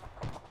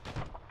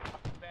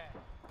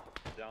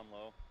at. Down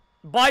low.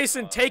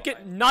 Bison, take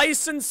it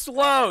nice and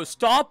slow.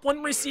 Stop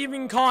when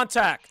receiving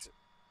contact.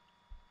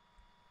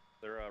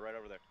 They're right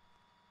over there.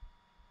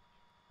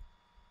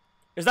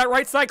 Is that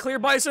right side clear,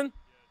 Bison?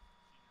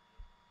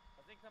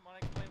 I think some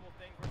unexplainable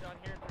things were done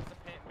here.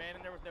 There's a man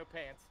in there with no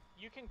pants.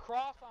 You can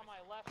cross on my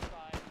left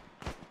side.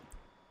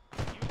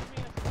 Use me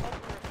as a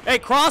helper. Hey,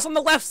 cross on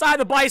the left side of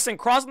the Bison.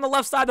 Cross on the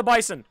left side of the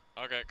Bison.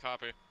 Okay,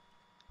 copy.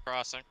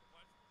 Crossing.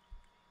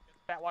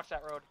 Pat, watch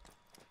that road.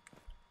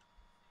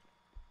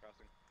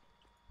 Crossing.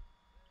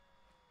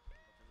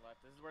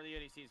 Left. This is where the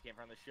ODCs came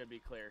from. This should be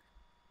clear.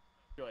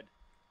 Good.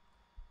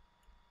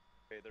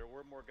 Okay, there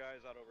were more guys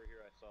out over here.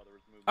 I saw there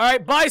was movement. All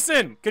right,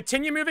 Bison,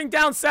 continue moving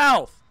down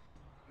south.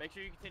 Make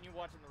sure you continue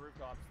watching the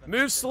rooftops.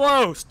 Move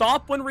slow.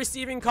 Stop when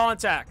receiving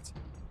contact.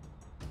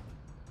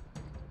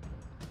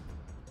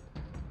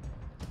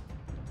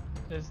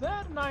 Is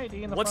that an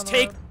ID in the Let's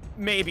front of the take,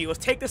 maybe,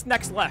 let's take this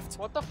next left.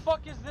 What the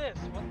fuck is this?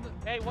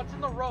 Hey, what's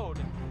in the road?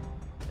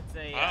 It's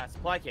a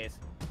supply case.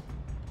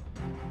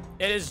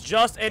 It is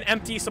just an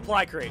empty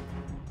supply crate.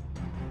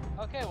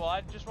 Okay, well,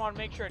 I just want to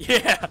make sure.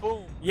 Yeah.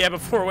 Boom. Yeah,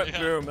 before it went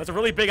boom. That's a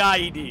really big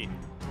IED.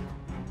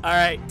 All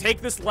right,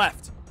 take this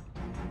left.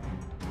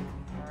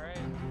 All right.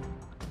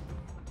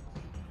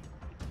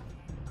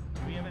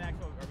 Do we have an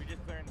actual? Are we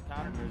just clearing the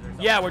town, or is there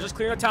something? Yeah, we're just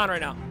clearing the town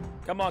right now.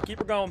 Come on, keep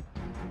her going.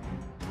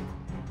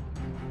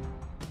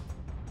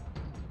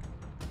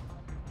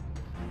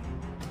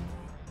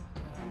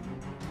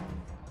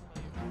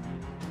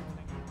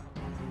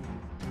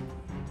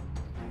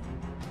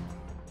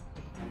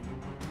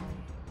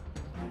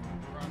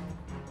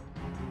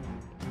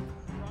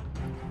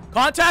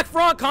 Contact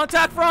front!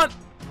 Contact front!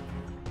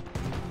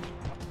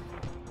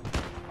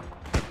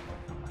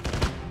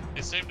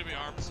 They seem to be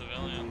armed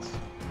civilians.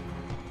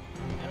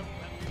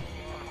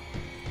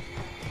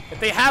 If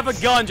they have a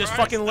gun, just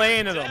fucking lay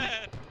into them.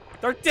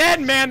 They're dead,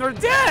 man! They're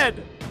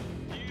dead!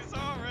 He's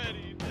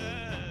already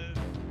dead.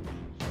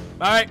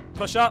 Alright,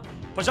 push up.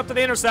 Push up to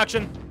the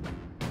intersection.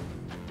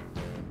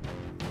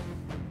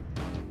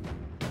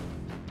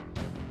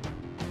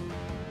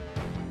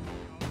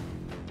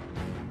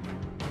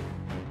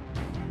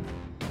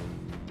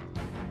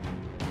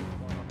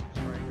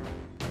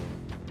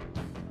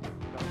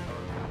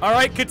 All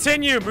right,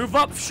 continue. Move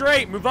up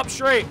straight. Move up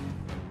straight.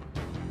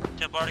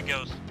 Templar to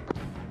Ghost.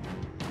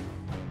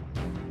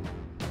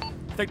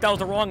 I think that was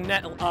the wrong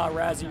net,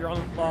 Razzie. You're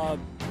on.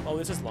 Oh,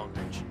 this is long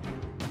range.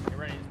 Get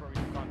ready. This is where we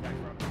do contact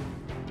from.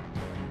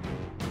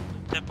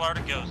 Templar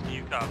to Ghost. Do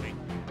you copy?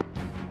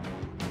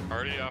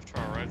 Already off to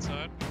our right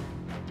side.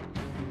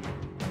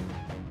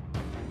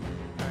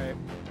 All right.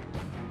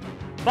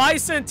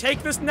 Bison,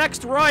 take this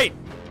next right.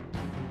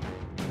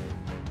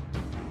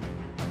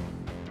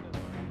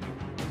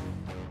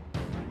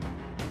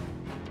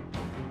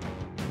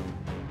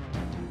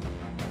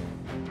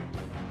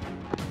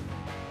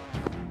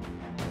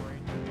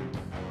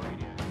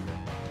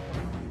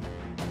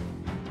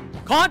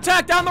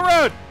 Contact down the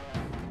road!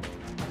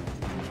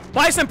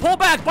 Bison, pull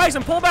back!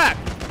 Bison, pull back!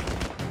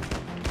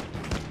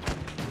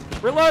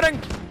 Reloading!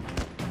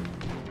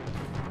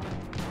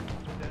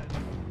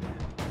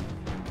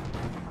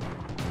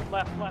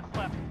 Left.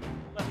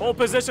 Hold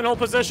position, hold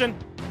position.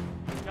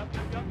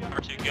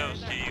 R2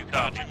 Ghost, do you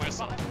copy?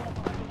 Left, a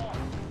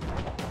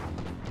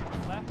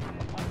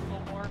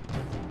little more.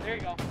 There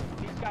you go.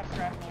 He's got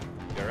strap on.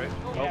 You alright?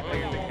 Oh, Oh, yeah, there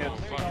you there go.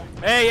 you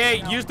go.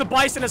 Hey, use the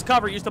Bison as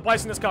cover. Use the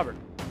Bison as cover.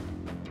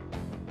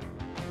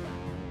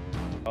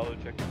 Follow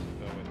check your...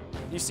 Oh,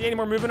 wait. You see any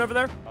more movement over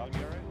there? Hog,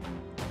 you alright?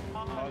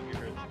 Hog, you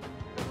hurt?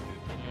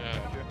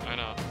 Yeah, I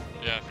know.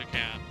 Yeah, if you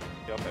can.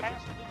 Yep,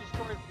 Past the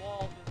destroyed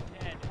wall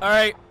is dead. All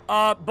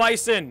right,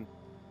 Bison.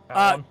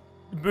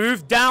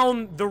 Move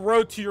down the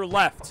road to your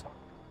left.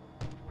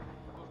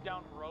 Move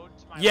down road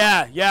to my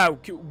Yeah.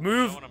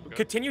 Move.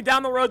 Continue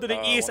down the road to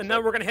the east, and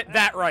then we're gonna hit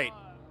that right.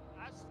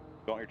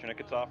 You want your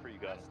tourniquets off, or you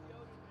got them?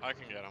 I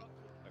can get him.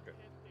 Okay.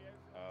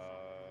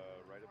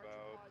 Right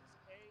about...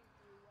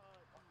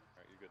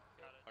 Alright, you're good.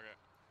 Okay,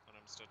 and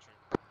I'm stitching.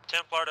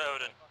 Templar to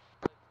Odin.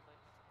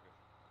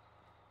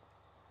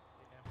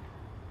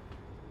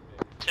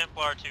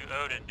 Templar to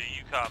Odin, do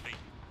you copy?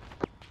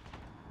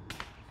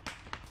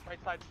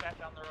 right side stat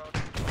down the road.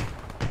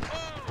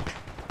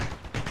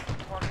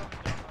 Warthogs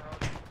down the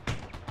road.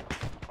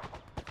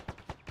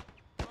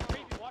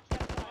 Crazy, watch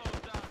that side.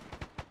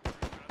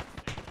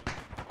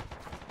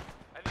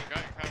 I think I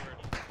got you covered.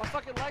 My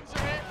fucking legs are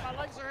hit. My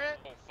legs are hit.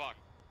 Oh fuck.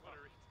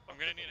 I'm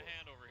gonna need a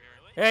hand over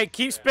here. Hey,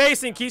 keep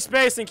spacing, keep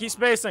spacing, keep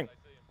spacing.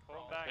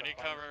 I need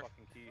cover.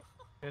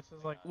 This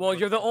is like. Well,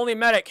 you're the only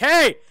medic.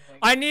 Hey,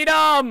 I need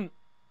a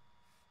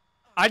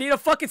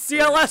fucking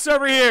CLS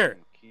over here.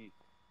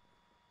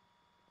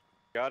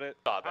 Got it.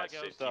 Oh, that's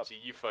it, TT.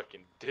 You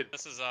fucking did.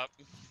 This is up.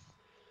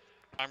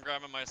 I'm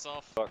grabbing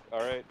myself. Fuck.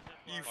 All right.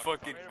 You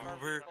fucking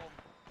goober.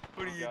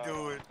 What are you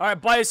doing? All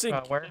right, Bison.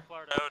 Where?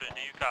 Odin,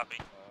 do you copy?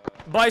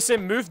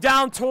 Bison, move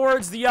down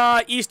towards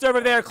the east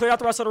over there. Clear out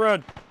the rest of the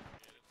road.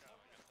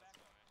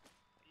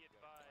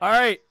 All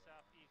right.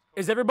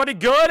 Is everybody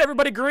good?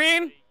 Everybody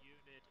green?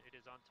 It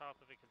is on top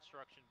of a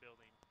construction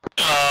building.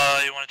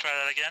 You want to try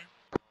that again?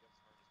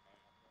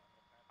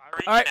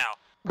 All right. Now.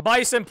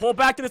 Bison, pull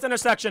back to this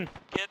intersection.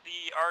 Get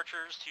the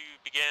archers to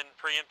begin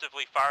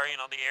preemptively firing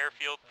on the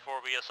airfield before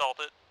we assault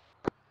it.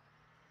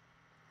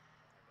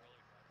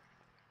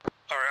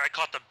 Alright, I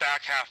caught the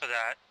back half of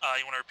that.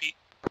 You want to repeat?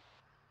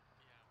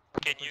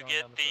 Can you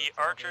get the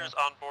archers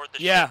on board the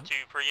ship to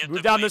preemptively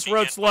move down this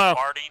road slow.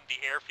 bombarding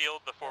the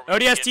airfield before we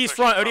ODST's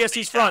front,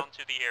 ODST's front. down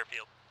to the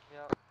airfield?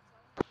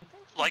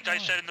 Like I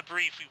said in the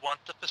brief, we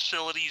want the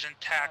facilities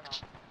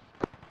intact.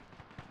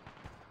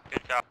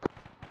 Good cop.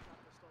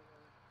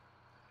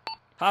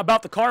 How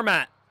about the car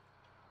mat?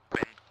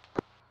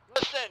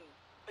 Listen,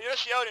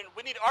 Yoshi Odin,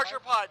 we need archer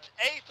pods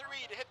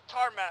A3 to hit the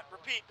tarmac.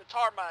 Repeat, the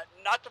tarmac,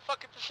 not the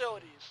fucking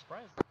facilities.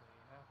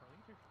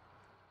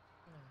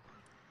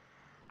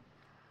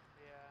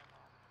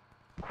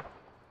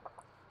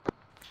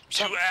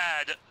 To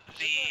add,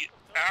 the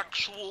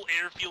actual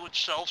airfield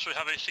itself should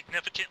have a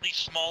significantly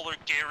smaller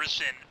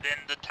garrison than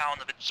the town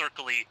of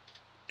Incirkli.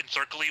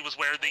 Incirkli was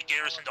where they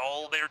garrisoned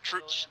all their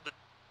troops. The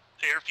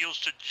airfield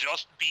should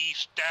just be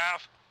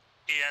staff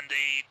and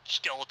a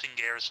skeleton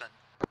garrison.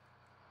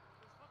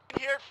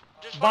 Here,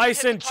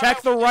 Bison,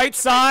 check the right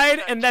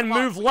side and then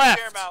move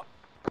left.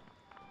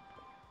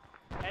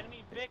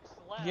 Enemy Vix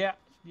left. Yeah.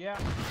 Get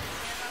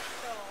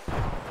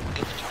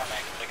the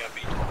tarmac. They got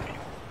beat.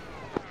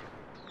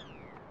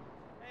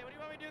 Hey, what do you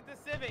want me to do with this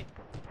civvy?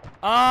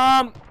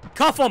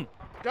 Cuff him.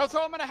 Go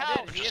throw him in a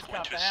house. He is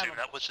cuffed. I have him.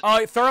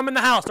 Oh, throw him in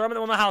the house. Throw him in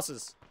one of the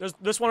houses. There's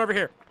this one over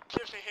here.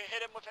 Seriously,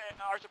 hit him with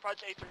an archer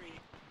pods A3.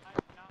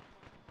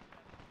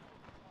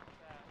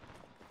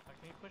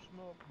 Can you push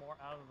more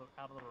out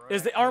of the road?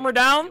 Is the armor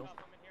down?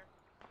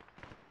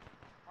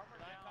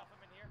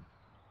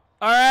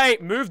 All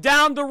right, move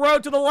down the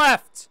road to the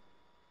left.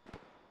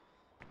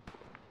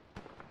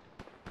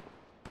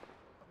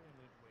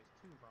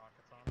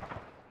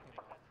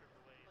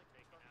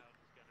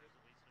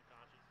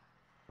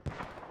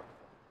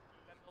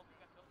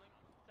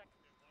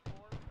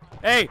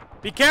 Hey,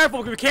 be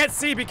careful. We can't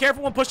see. Be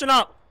careful when pushing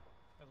up.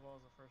 As well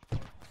as the first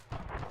floor.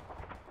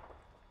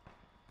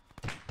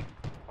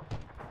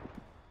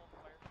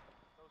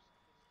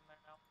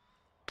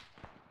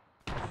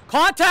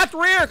 Contact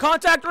rear!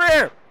 Contact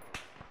rear!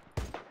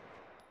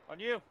 On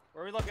you.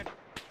 Where are we looking?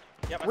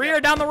 Yep,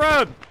 Rear down the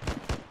road.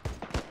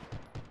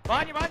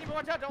 Behind you, but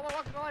watch out. Don't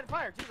walk in the line of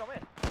fire. Jeez, I'm in.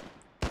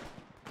 This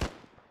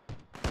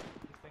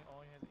thing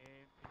only has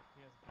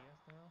APS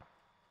now.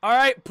 All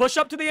right, push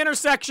up to the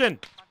intersection.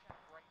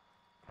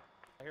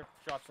 I hear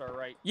shots are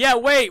right. Yeah,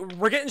 wait.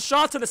 We're getting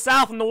shots to the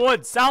south in the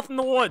woods. South in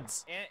the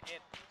woods. And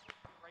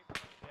we're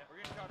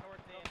getting shot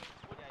north and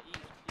east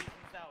and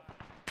south.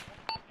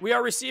 We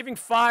are receiving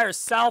fire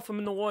south from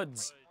in the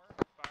woods.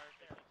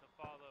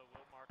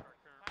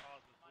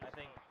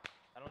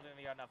 I don't think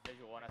we got enough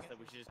visual on us that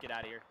we should just get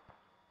out of here.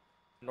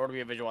 In order to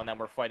be a visual on them,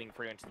 we're fighting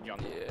free into the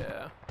jungle.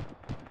 Yeah.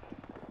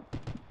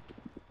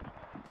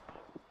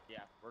 Yeah,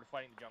 we're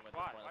fighting the jungle at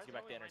this point. Let's get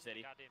back to inner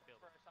city.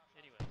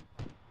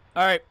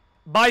 All right,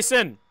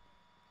 Bison.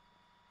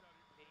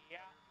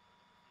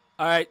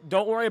 All right,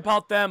 don't worry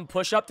about them.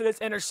 Push up to this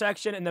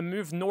intersection and then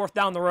move north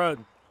down the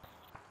road.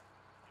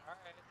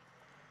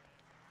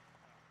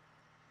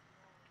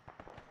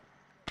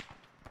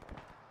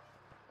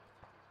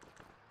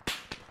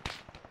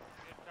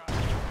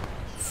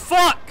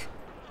 Fuck!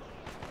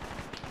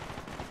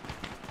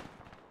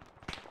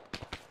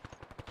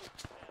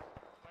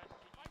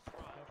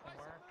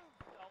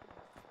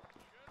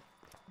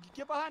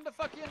 Get behind the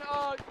fucking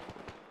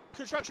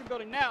construction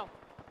building now.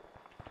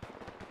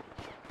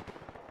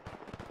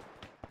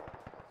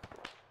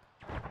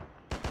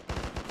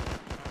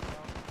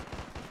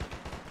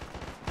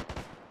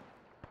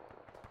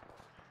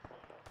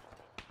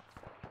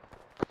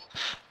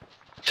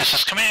 This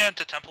is command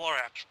to Temple or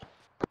Actual.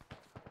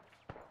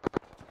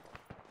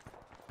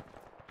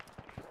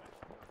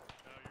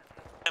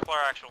 Temple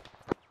or Actual.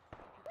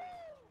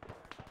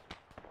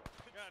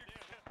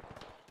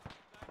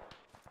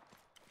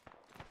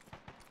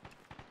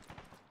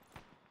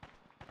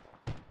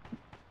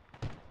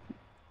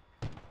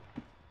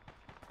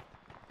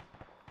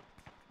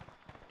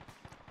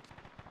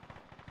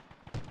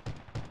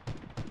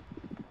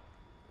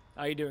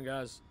 How you doing,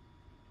 guys?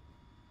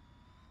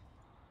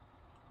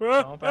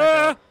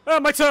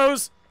 My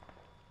toes!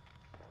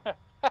 I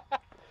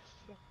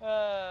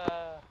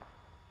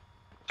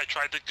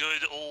tried the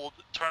good old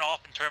turn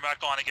off and turn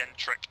back on again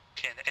trick.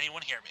 Can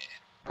anyone hear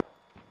me?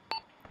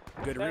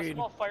 Good There's read. a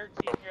small fire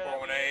team here that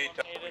we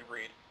eliminated.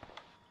 Read.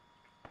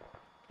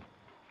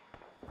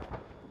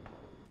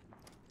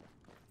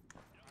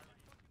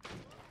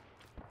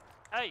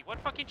 Hey, what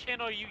fucking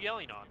channel are you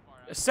yelling on?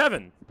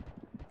 7.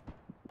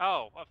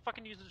 Oh, I'm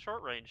fucking using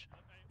short range.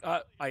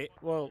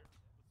 Well...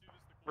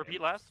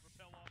 Repeat last?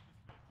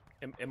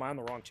 Am I on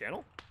the wrong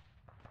channel?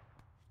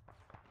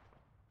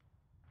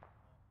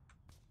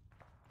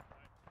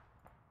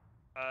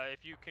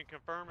 If you can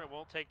confirm, it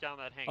won't take down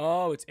that hangar.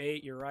 Oh, it's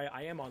 8. You're right.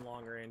 I am on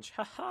long range.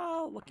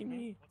 Haha, look at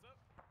me.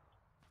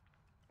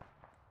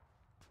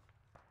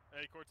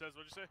 Hey, Cortez,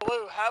 what'd you say?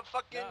 Blue, have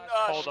fucking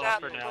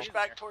snap and push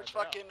back towards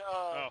fucking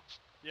Oh.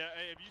 Yeah,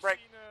 hey, have you right.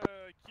 seen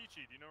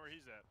Kichi? Do you know where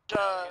he's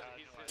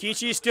at?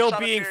 Kichi's still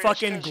being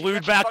fucking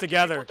glued back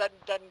together.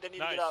 Then need to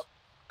get up.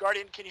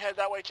 Guardian, can you head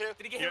that way too?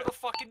 Did he get hit with a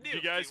fucking nuke? Do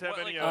you guys have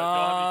any,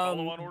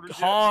 follow-on orders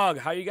Hog,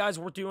 how you guys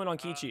doing on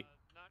Kichi?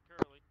 Not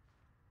currently.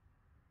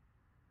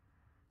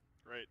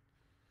 Right.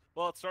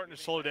 Well, it's starting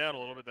to slow down a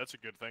little bit. That's a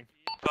good thing.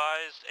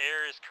 Advised,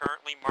 air is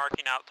currently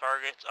marking out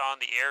targets on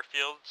the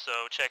airfield, so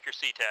check your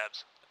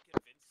C-tabs.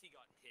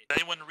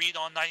 Anyone read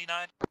on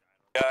 99?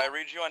 Yeah, I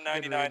read you on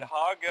 99.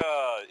 Hog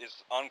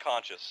is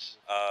unconscious.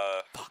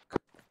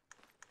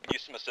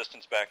 Use some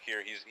assistance back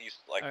here. He's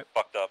like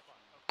fucked up.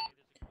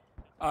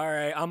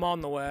 Alright, I'm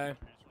on the way.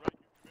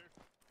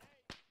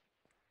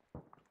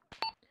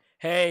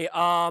 Hey,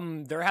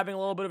 they're having a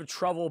little bit of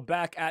trouble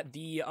back at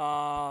the,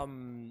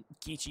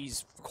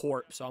 Kichi's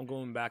court, so I'm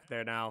going back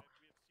there now.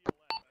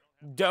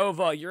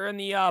 Dova, you're in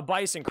the,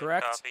 Bison,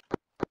 correct? Copy.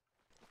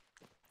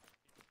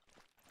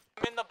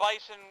 I'm in the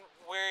Bison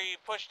where you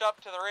pushed up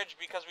to the ridge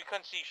because we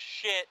couldn't see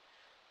shit,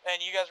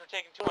 and you guys were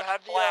taking too much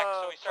flak,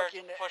 so we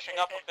started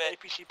pushing up a bit.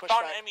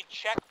 Found an enemy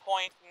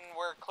checkpoint, and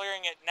we're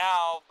clearing it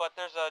now, but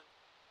there's a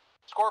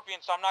Scorpion,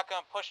 so I'm not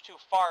going to push too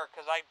far,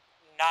 because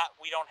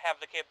we don't have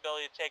the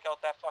capability to take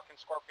out that fucking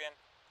Scorpion.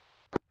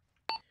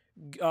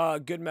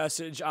 Good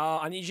message.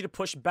 I need you to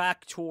push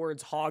back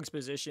towards Hog's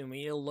position.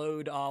 We need to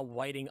load,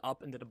 Whiting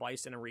up into the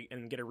Bison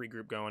and get a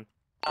regroup going.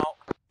 Out.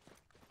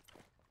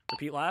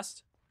 Repeat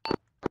last.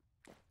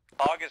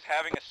 Hog is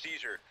having a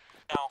seizure.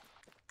 No.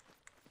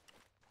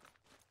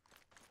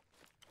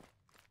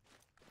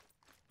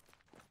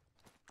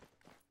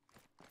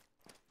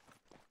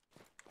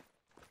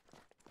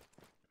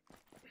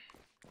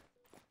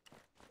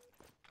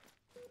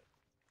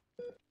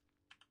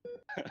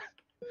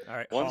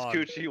 Alright, one's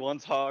Coochie,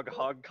 one's Hog.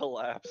 Hog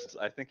collapsed.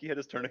 I think he had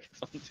his tourniquets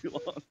on too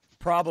long.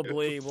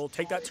 Probably. We'll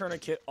take that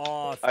tourniquet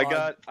off.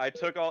 I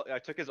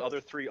took his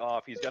other 3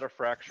 off. He's got a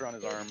fracture on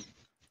his arm.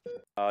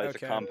 It's a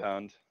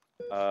compound.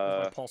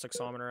 Where's my pulse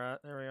oximeter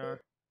at? There we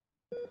are.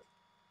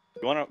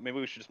 You wanna? Maybe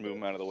we should just move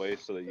him out of the way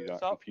so that you're not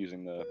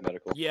confusing the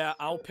medical. Yeah,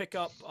 I'll pick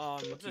up.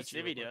 What's this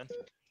civvy doing?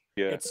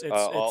 Yeah, It's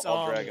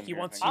I'll drag him he here.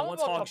 wants Hang hog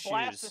blast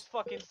shoes. this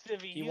fucking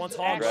civvy. He Use wants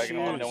the hog axe. shoes. Drag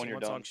him on, know when He you're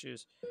wants done. hog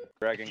shoes.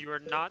 Dragging. You are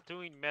not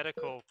doing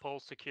medical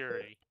pulse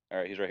security. All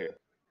right, he's right here.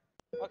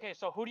 Okay,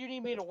 so who do you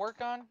need me to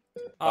work on?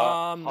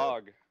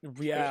 Hog.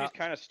 Yeah. He's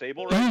kind of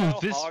stable right now.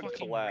 This Hog fucking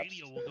collapsed.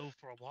 radio will go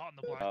for a lot in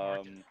the black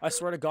market. I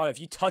swear to God, if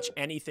you touch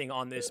anything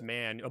on this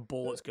man, a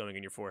bullet's going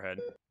in your forehead.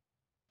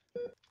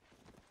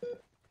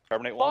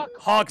 Carbonate one.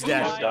 Hog's He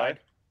dead. just died.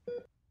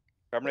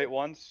 Carbonate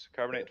once.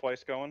 Carbonate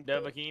twice going.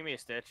 Dova, can you give me a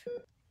stitch?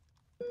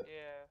 Yeah.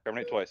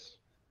 Carbonate twice.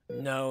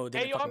 No, they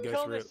Hey, didn't yo, I'm fucking go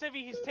killing through the it.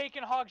 civvy. He's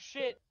taking hog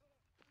shit.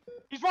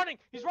 He's running.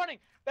 He's running.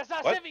 That's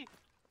not What? civvy.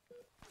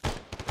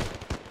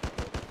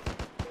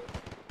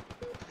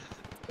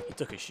 He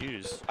took his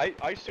shoes.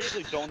 I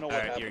seriously don't know what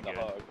Alright, you're happened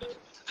to Hog.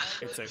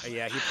 It's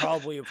yeah, he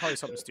probably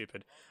something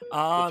stupid.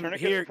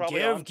 tourniquets Here, are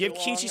probably on give too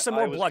Kichi long. some I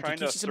more was blood. Give trying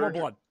to Kichi some more surgery-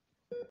 blood.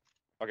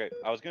 Okay,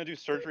 I was gonna do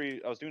surgery.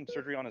 I was doing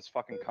surgery on his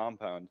fucking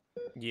compound.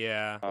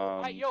 Yeah.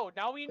 Hey, yo,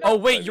 now we know. Oh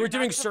wait, that you were they're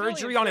doing not surgery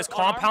civilians, on his they're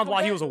unarmed compound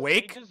while he was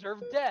combatants. awake? They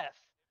deserve death.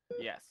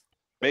 Yes.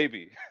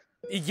 Maybe.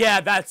 Yeah,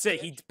 that's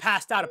it. He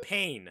passed out of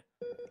pain.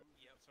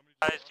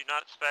 Guys, do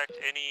not expect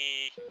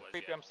any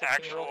I'm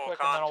actual real quick,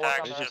 and then I'll work on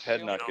contacts, the His just, head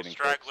you not know, getting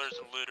stragglers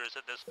and looters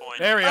at this point.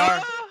 There we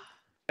are.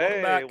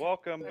 Hey, back.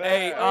 welcome back.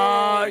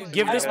 Hey,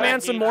 give this Yeah.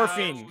 man some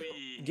morphine.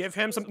 Give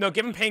him some. No,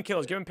 give him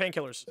painkillers. Give him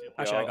painkillers.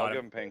 Actually, I I'll got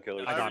give him. him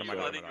painkillers. I got him. I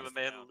got him. Letting you a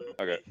man loot.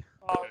 Okay.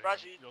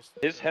 Raji,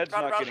 His head's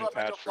not getting Raji,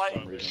 patched for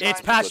some reason.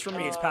 It's patched for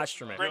me. It's patched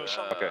for me. bring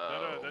some Okay.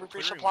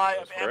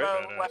 resupply of ammo,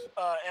 Right.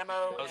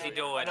 ammo, How's he and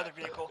doing? another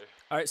vehicle.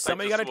 All right,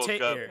 somebody got to just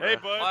take woke up. here. Hey,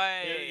 bud.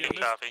 Hey, You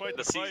missed quite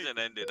the fight. season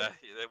ended.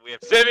 We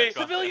have Civvy!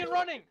 Civilian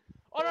running.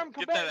 Unarmed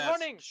Get that combatant ass.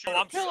 running. Shoot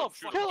him. Kill him.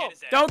 Kill him.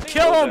 Don't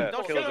kill him.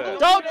 Don't kill his ass.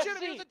 Don't shoot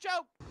him. It was a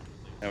joke.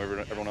 And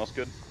everyone else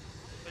good?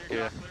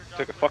 Yeah.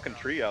 Took a fucking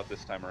tree out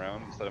this time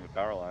around instead of a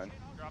power line.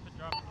 Drop it,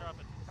 drop it, drop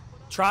it.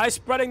 Try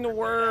spreading the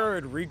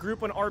word.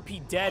 Regroup when RP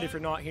dead if you're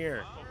not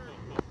here.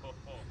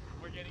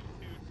 We're getting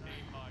two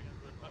team hogs.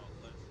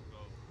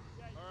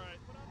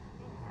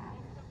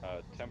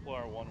 Alright.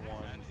 Templar 1-1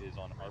 is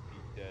on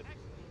RP dead.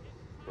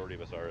 Majority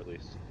of us are at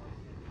least.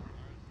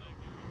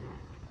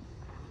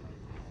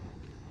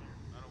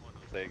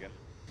 Say again.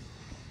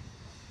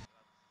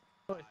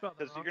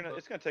 Because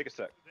it's gonna take a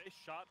sec. They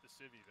shot the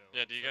civvy though.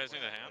 Yeah, do you guys need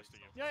a hand?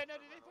 Yeah, no,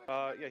 did they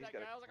put Yeah, he's that got guy?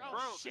 it. I was like, Bro,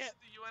 oh shit.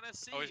 the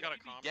UNSC. Oh, he's got a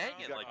You be compound?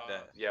 ganging like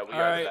that. Yeah, we All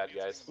right. bad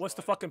guys. What's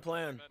the fucking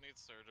plan? That needs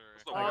surgery.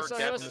 So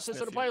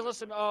listen, the players,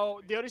 listen.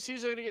 Oh, the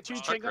ODCs are gonna get two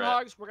chain gun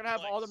hogs. We're gonna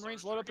have all the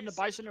Marines load up into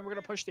Bison, and we're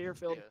gonna push the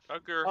airfield.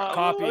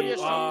 Copy.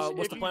 ODSCs,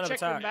 What's if the you plan of check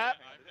attack? the map,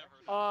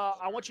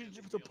 I want you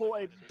to pull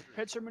a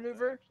pincer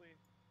maneuver.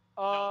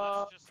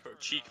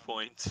 Cheek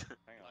point.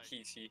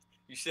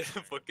 You should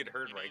have fucking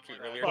heard Rayak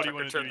earlier. What do you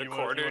want to do? The You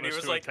corner want and he us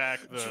was to like, attack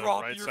the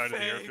 "Drop right your side of the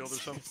fangs." airfield or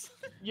something?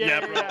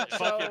 Yeah, bro. Fucking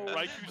So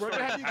Rayak we're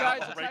gonna have you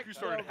guys attack the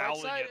started right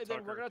howling side, at and then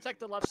we're Tucker. gonna attack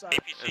the left side.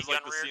 It's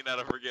like the scene out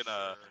of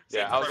friggin'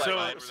 Yeah, I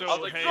was So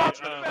like, hey, "Drop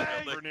your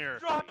fangs! Vernier,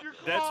 Drop your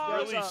that's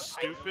claws!" really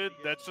stupid.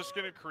 That's just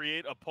gonna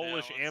create a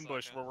Polish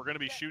ambush where we're gonna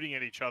be shooting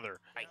at each other.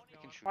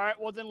 All right,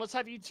 well then let's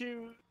have you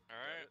two.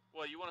 Alright.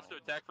 Well, you want us to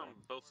attack from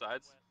both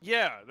sides?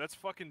 Yeah, that's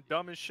fucking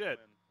dumb as shit.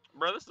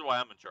 Bro, this is why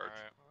I'm in charge.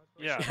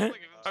 Yeah.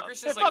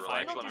 Tucker's just like,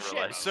 "Fuck, don't do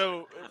shit."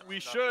 So we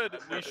should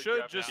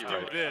just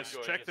do this.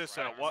 Check this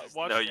out. Watch.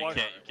 No, you can't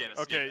escape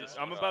Okay, this.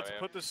 I'm about to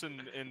put this in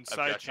side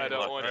got you. channel,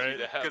 I don't want right? you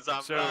to have- 'Cause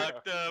I'm so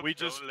locked up, we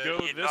just don't go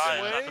let me this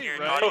die. way, You're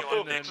right? not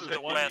And next to then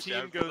the one plan, team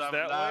Jeff, goes 'cause I'm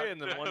that way,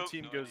 and then locked one up.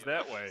 team goes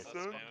that way.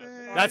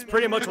 That's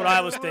pretty much what I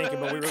was thinking,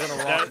 but we were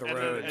gonna rock the And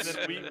roads.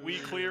 then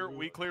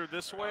we clear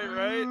this way,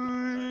 right?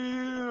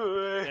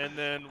 And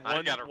then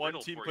one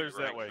team clears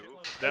that way.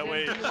 That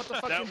way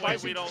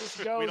we don't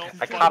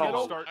fucking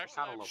start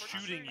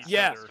shooting each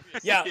Yeah, other.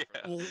 yeah.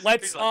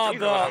 Let's the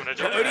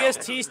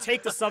ODSTs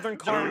take the southern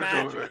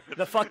Carmat.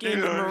 The fucking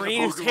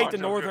Marines take the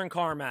northern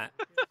Carmat.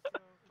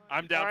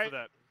 I'm down Alright. for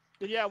that.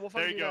 Yeah, we'll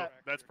There fucking you do go. that.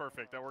 That's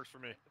perfect. That works for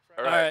me.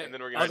 Alright, and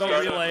then we're I'll gonna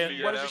go start relay figure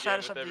it. it What is out the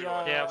status with of the,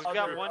 everyone. Yeah, we've got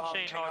other, one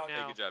chain hog chain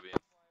now. Good job, Ian.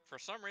 For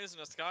some reason,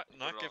 it's not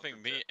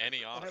giving me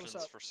any options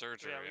what's up? for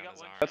surgery Yeah, we on got his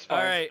one. arm. That's fine.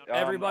 Alright,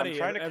 everybody, I'm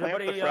trying to clamp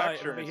everybody, the fracture, and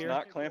everybody it's here?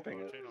 not clamping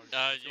it.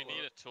 You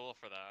need a tool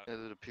for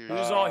that.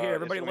 Who's all here?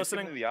 Everybody if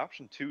listening? Give me the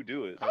option to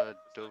do it.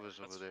 Dova's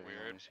over there.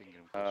 Weird.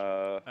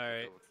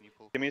 Alright.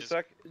 Give me a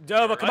sec.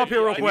 Dova, come up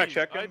here real Can you quick.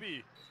 check him?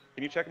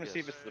 Can you check him to see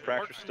if the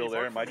fracture's still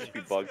there? It might just be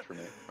bugged for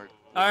me.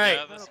 Alright,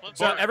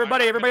 so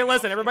everybody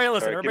listen, everybody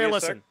listen, Alright, give everybody me a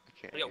sec. listen.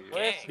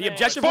 The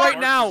objective right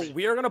now,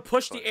 we are going to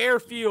push the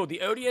airfield. The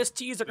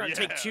ODSTs are going to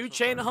take two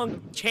chain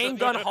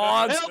gun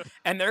hogs,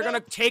 and they're going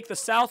to take the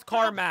South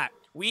Carmat.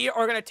 We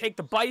are going to take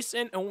the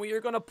Bison, and we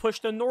are going to push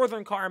the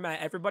Northern Carmat.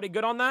 Everybody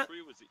good on that?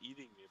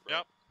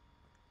 Yep.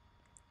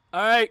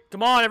 All right,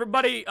 come on,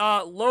 everybody,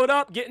 load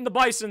up, get in the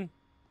Bison.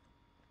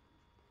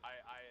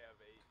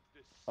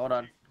 Hold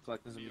on,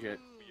 collecting some shit.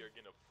 We are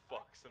gonna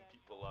fuck some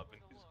people up in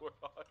these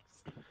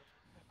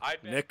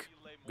Warthogs. Nick,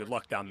 good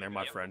luck down there,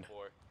 my friend.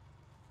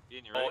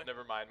 Ian, you Oh, ready?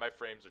 never mind. My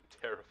frames are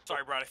terrible.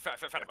 Sorry, Brad. I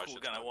found a cool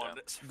gun. I wanted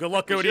it. Good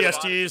luck, We should've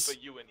ODSTs.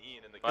 put you and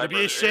Ian in the It'd be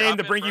game. a shame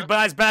to bring you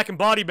guys back in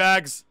body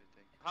bags.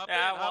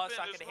 Yeah, well, it's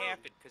not gonna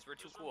happen because we're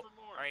too cool.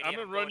 Alright, I'm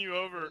Ian, gonna run you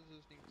over.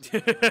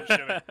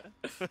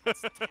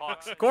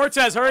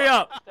 Cortez, hurry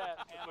up.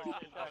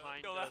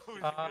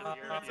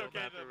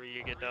 After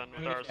you get done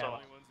with our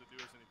assault.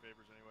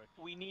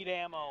 We need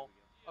ammo,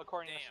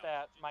 according to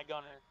stats. My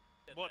gunner.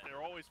 What?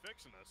 They're always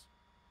fixing us.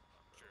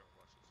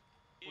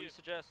 What do you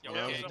suggest?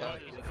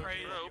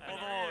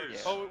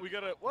 Oh, we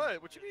gotta.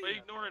 What? What you mean? Why are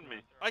you ignoring me?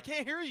 I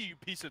can't hear you, you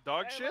piece of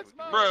dog shit.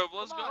 Bro,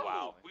 let's go.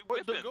 Wow. We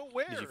What, whipping. go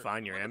where? Did you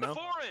find your ammo?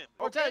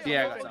 Okay,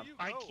 Yeah, I well, got some. you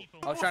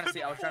go. I was trying to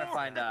see. I was trying to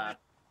find God,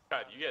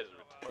 you guys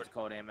are what's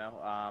called ammo.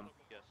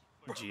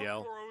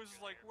 GL.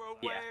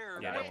 Yeah.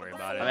 Yeah, don't worry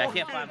about I mean, it. I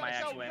can't find my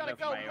actual ammo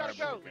for my AR.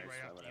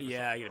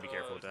 Yeah, you gotta be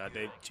careful with that.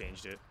 They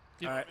changed it.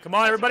 All right, come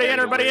on, everybody in,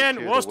 everybody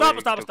in. Whoa, stop.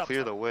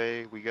 Clear the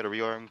way. We gotta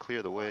rearm.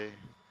 Clear the way.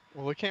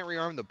 Well, we can't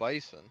rearm the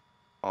Bison.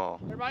 Oh.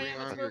 Everybody in,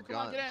 let's move. Come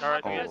on, get in.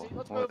 Alright,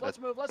 Let's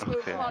move. Let's move.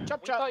 okay. Come on,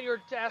 chop We chop. thought you were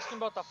asking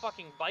about the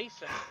fucking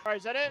bison. Alright,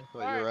 is that it? I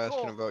thought you were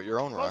asking about your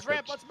own Close rockets.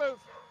 ramp. Let's move.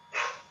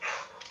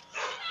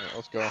 Alright,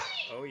 let's go.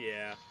 Oh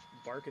yeah,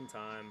 barking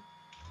time.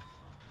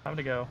 Time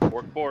to go.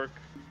 Bork.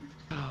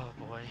 Oh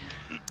boy.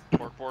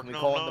 Bork, We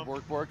call in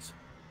the Borks.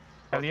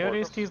 Have the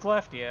ODSTs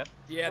left yet?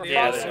 Yeah,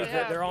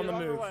 Yeah, they're on the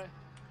move.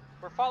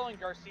 We're following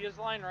Garcia's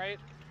line, right?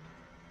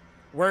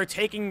 We're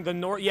taking the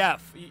north. Yeah.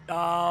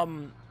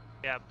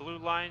 Yeah, blue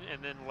line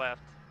and then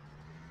left.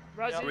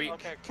 Resi,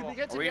 Okay, can cool. we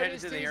get to Are we the headed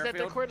to the ODSTs that they're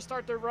airfield? clear to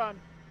start their run?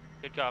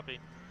 Good copy.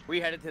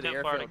 We headed to the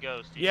Templar to airfield.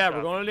 Ghost. Yeah,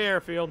 we're going to the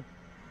airfield.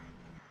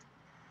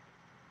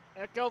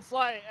 Echo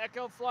flight.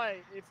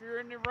 If you're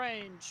in the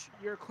range,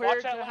 you're cleared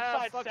Watch that to left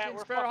have side, fucking Stat.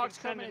 We're Sparrowhawks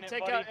fucking come in and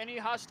sending take it, out buddy. any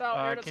hostile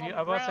air that's can on you- the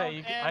I was about to say, ground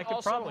you can- and I could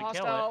also probably kill it.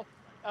 hostile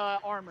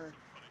armor.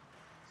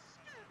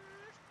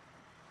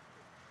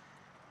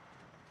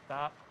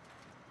 Stop.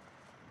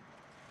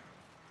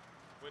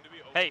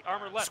 Hey,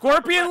 armor left.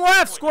 Scorpion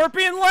left.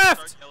 Scorpion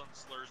left.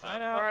 I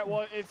know. All right.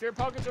 Well, if your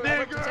Pokemon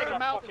are quick to take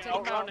them out, then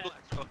take them out.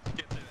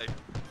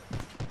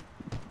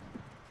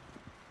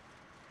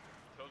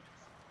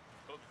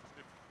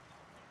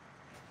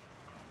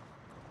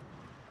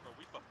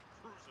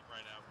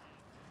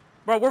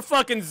 Bro, we're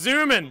fucking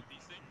zooming.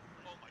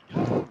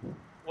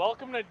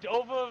 Welcome to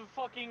Dova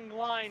fucking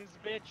lines,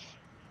 bitch.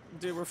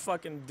 Dude, we're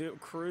fucking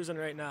cruising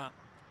right now.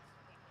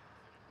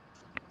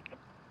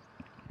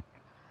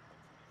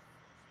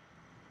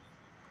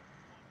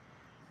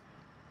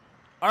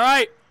 All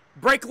right,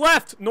 break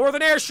left,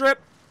 northern airstrip.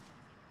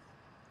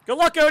 Good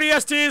luck,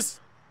 ODSTs.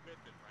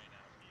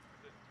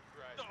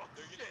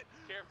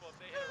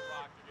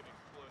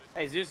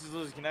 Hey, Zeus is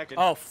losing connected.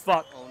 Oh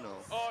fuck. Oh no.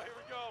 Oh, here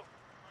we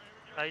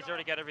go. He's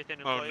already got everything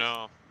in Oh place.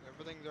 no.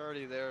 Everything's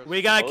already there.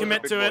 We gotta Those are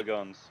commit big to boy it.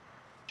 Guns.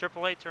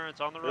 888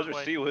 turrets on the Those are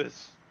runway.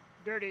 Sea-Wiz.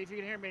 Dirty, if you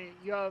can hear me,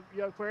 you have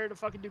clear to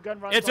fucking do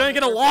gun runs. It's on gonna the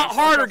get a airfield. lot Watch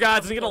harder, out for guys.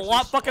 It's the gonna get a forces.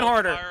 lot fucking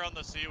harder. Fire on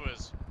the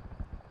Sea-Wiz.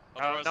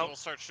 Otherwise, no. it'll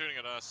start shooting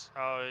at us.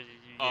 Oh,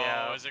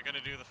 yeah. Oh, is it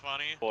gonna do the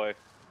funny? Boy.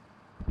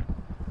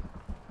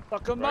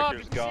 Fuck them up.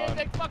 Riker's If you see gone.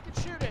 anything, fucking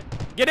shoot it.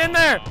 Get in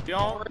there.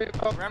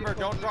 Remember,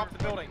 don't drop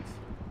the buildings.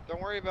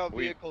 Don't worry about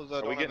vehicles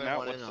that Are we don't have getting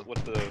out? anyone in them.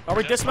 What's the? Are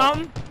we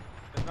dismounting?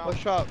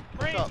 Push up.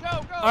 Marines, go,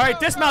 go. All right,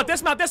 dismount.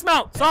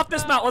 Soft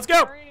dismount. Let's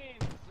go. Marines,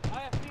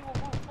 IFB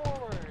will move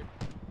forward.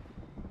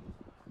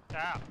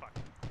 Ah, fuck.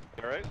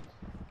 All right.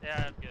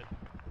 Yeah, I'm good.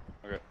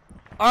 Okay.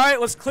 All right,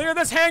 let's clear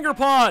this hangar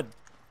pod.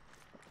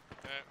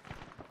 Okay.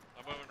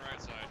 I'm moving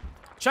right side.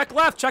 Check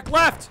left.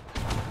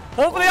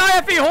 Hold for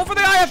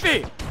the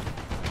IFE.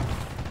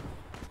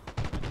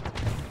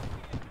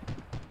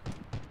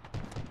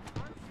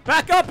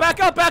 Back up.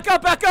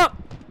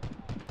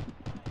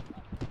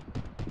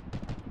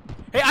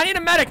 Hey, I need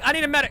a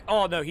medic.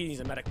 Oh no, he needs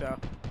a medic though.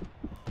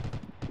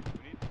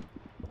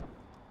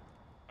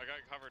 I got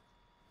covered.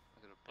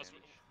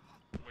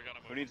 We gotta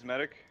move. Who needs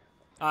medic?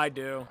 I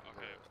do. Okay.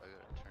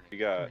 You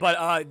got.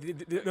 But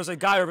there's a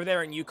guy over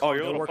there in Yukon. Oh,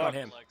 you're a Go little work on fucked.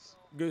 him.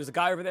 There's a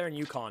guy over there in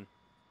Yukon.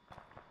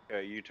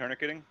 Okay, you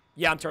tourniqueting?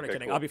 Yeah, I'm tourniqueting.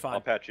 Okay, cool. I'll be fine.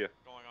 I'll patch you.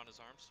 Going on his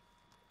arms.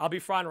 I'll be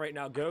fine right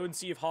now. Go and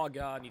see if Hog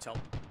needs help.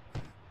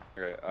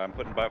 Okay, I'm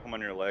putting bifoam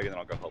on your leg and then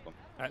I'll go help him.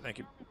 All right, thank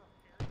you.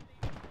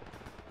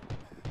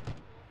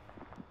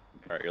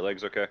 All right, your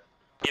leg's okay.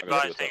 Get I'll go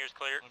by, do this hangar's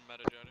clear. I'm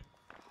metajetting.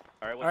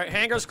 All right. All right,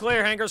 hangar's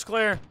clear.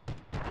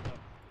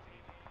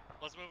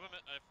 Let's move him.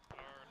 Or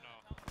no.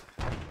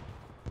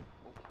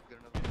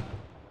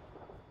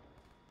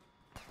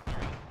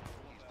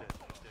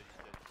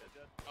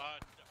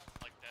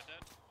 Like dead?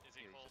 Is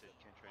he cold?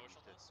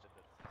 Motionless?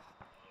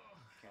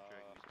 Can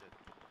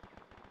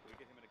we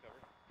get him into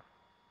cover?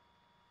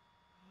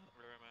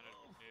 Rear minute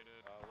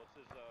needed. What's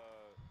his,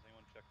 does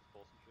anyone check his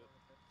pulse and shit?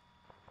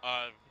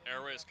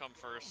 Airways come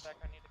first. I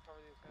need to cover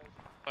these guys.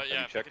 But Have yeah,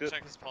 you if you checked can it?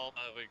 check his pulse,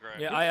 that'd be great.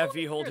 Yeah,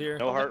 IFV hold here.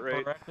 No heart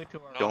rate. Directly to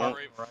our No Don't heart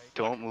rate.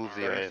 don't move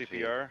the Starting IFE.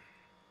 CPR.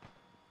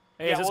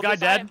 Hey, is this guy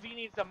dead? IFV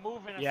needs to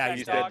move in a Yeah, sec,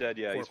 he's dog. dead.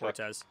 Yeah, Poor he's fucked.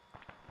 Cortez.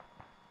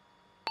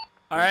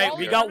 All right,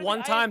 we got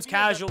 1 times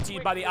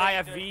casualties by the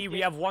IFV. We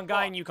have 1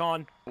 guy in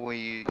Yukon. Well,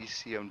 you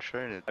see, I'm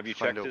trying to Have you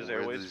find checked out his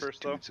where airways those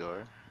first, though? dudes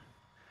are.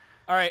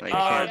 All right. Like,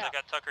 I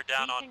got Tucker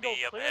down on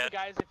me up ahead.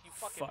 guys if you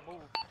fucking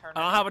move.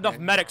 I don't have enough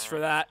medics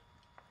for that.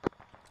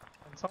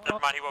 Never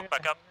mind, he woke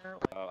back up.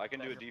 I can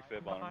do a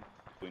defib on him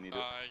if we need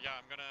it. Yeah,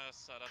 I'm gonna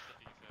set up the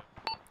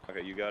defib.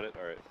 Okay, you got it?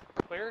 Alright.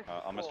 Clear?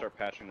 I'm gonna start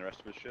patching the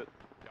rest of his shit.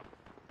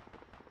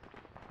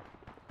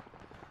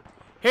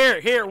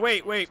 Here,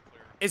 wait.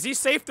 Is he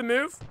safe to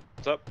move?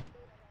 What's up?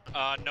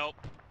 Nope.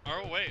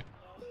 Oh, wait.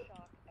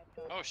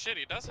 Oh, shit,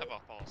 he does have a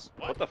pulse.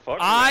 What the fuck?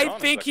 I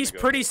think he's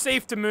pretty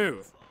safe to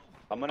move.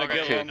 I'm gonna Okay,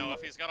 get yeah, him. no,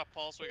 if he's got a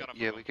pulse, we gotta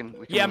move Yeah, we can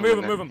Yeah,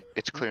 move him.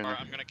 It's clear now.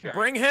 Alright, I'm gonna carry.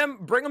 Bring him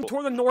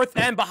toward the north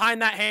end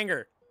behind that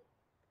hangar.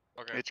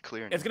 Okay. It's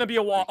clear now. It's gonna be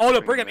a wall. Oh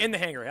no, bring him in the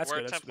hangar. That's Where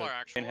good. That's Templar good.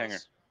 actual In hangar.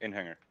 is? In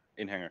hangar.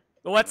 In hangar.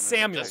 Well, that's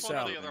Samuel. This one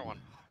or the other one?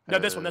 No,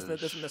 this one.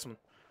 This one.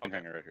 In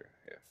hangar right here.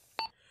 Yeah.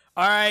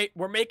 All right,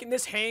 we're making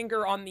this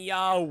hangar on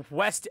the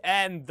west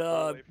end.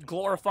 The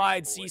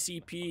glorified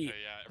CCP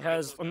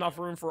has enough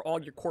room for all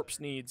your corpse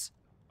needs.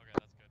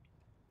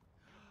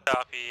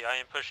 Copy. I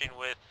am pushing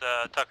with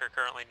Tucker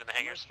currently into the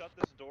hangars. Shut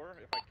this door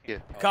if I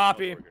can't. Yeah.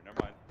 Copy. Never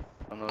mind.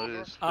 I know it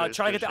is.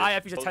 Try to get the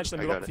IFV's attention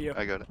to move up for you.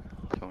 I got it.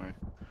 Don't worry.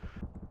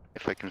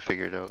 If I can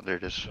figure it out, there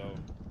it is. So,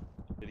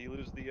 did he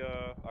lose the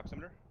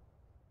oximeter?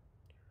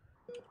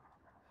 I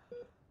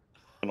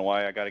don't know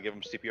why I gotta give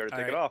him CPR to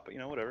take it off, but you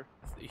know, whatever.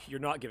 You're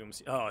not giving him.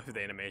 Oh,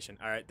 the animation.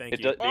 All right, thank you.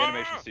 The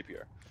animation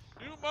CPR.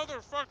 You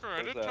motherfucker!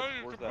 I didn't tell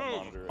you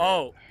to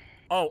move.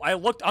 Oh, I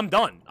looked. I'm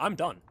done. I'm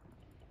done.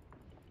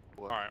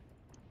 All right.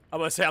 I'm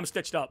gonna say I'm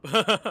stitched up.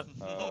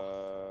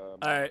 All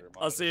right,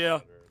 I'll see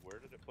you. Where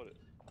did it put it?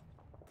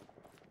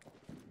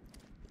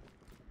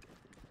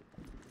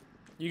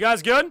 You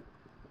guys good?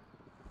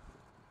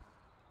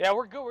 Yeah,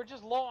 we're good. We're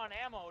just low on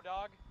ammo,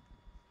 dog.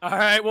 All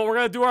right. Well, we're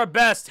gonna do our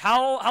best.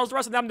 How's the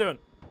rest of them doing?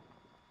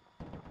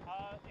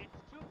 It's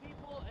 2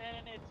 people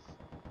and it's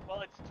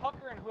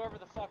Tucker and whoever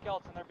the fuck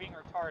else, and they're being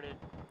retarded.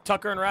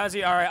 Tucker and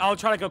Razzie. All right, I'll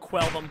try to go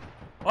quell them.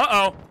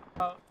 Uh-oh.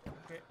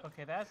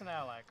 Okay, that's an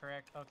ally,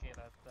 correct? Okay,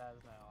 that's an ally.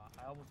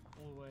 I almost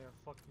blew away a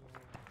fucking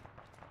wing.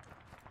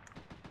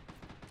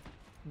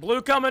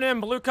 Blue coming in.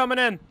 Blue coming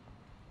in.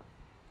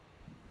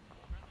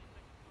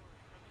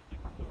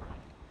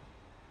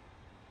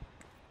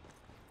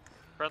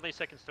 Friendly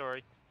second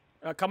story.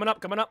 Coming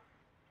up. Coming up.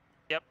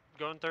 Yep,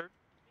 going third.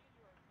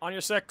 On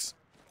your 6.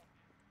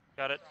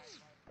 Got it.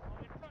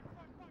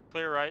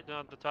 Clear right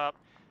on the top.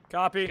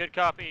 Copy. Good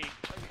copy.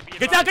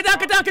 Get down. Get down.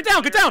 Get down. Get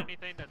down. Get down.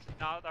 Anything that's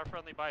not our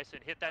friendly Bison,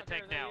 hit that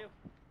tank now.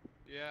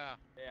 Yeah.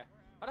 Yeah.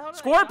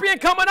 Scorpion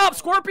coming up.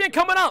 Scorpion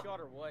coming up.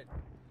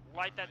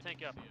 Light that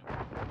tank up.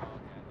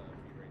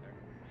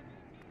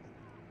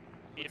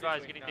 Be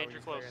advised, getting danger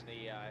close.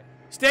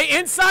 Stay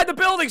inside the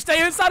building.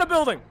 Stay inside the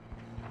building.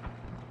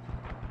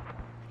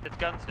 Its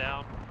gun's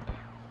down.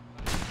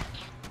 It's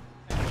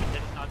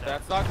not down.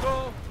 That's not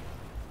cool.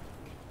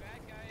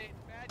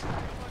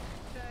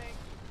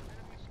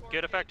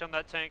 Good effect on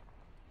that tank.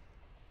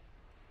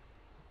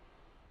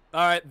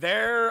 All right,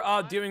 they're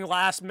doing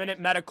last-minute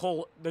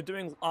medical. They're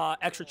doing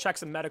extra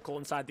checks and medical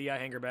inside the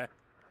hangar bay.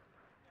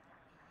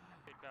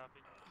 Good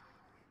copy.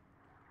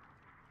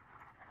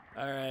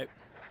 All right.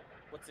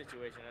 What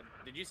situation?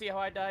 Did you see how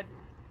I died?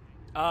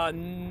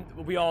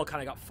 We all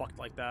kind of got fucked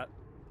like that.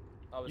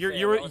 You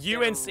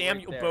You and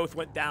Samuel both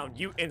went down.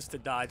 You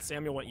insta-died.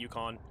 Samuel went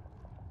Yukon.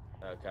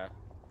 Okay.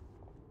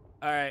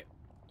 All right.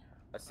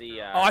 I see.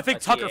 Oh, I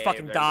think Tucker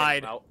fucking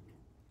died. I'm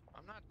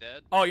not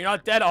dead. Oh, you're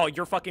not dead? Oh,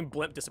 your fucking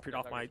blimp disappeared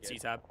off my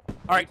C-tab.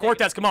 All right,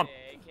 Cortez, come on.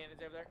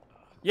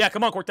 Yeah,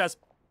 come on, Cortez.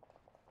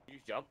 Did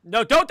you jump?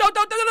 No, don't.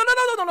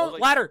 No.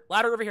 Ladder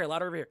over here.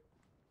 Ladder over here.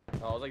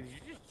 Oh, I was like, did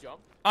you just jump?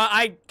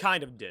 I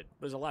kind of did.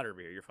 There's a ladder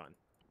over here. You're fine.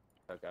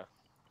 Okay.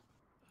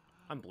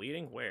 I'm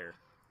bleeding? Where?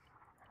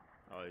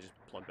 Oh, it just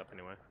plugged up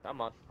anyway.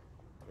 Come on.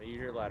 Let me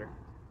use your ladder.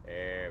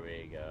 There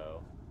we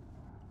go.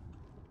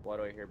 Why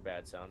do I hear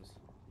bad sounds?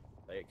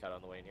 I get cut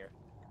on the way in here.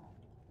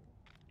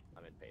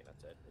 I'm in pain,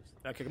 that's it.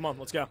 Okay, come on,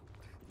 let's go.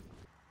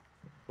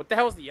 What the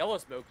hell is the yellow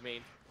smoke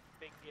mean?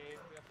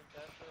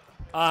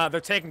 They're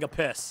taking a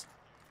piss.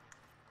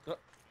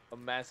 A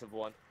massive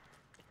one.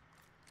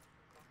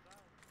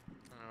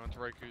 It's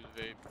Raiku's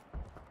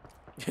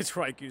vape. It's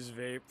Raiku's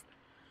vape.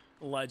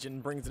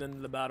 Legend brings it into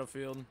the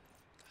battlefield.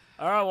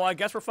 Alright, well, I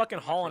guess we're fucking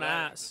hauling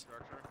ass.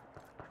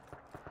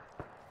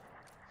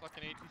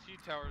 Fucking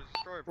ATC tower is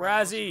destroyed.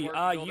 Razzie,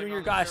 you and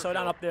your guys slow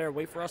down up there.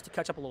 Wait for us to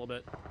catch up a little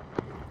bit.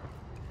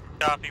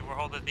 Copy, we're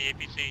holding the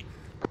APC.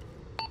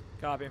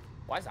 Copy.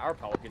 Why is our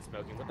Pelican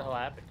smoking? What the hell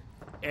happened?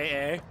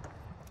 AA.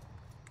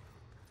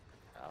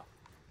 Oh.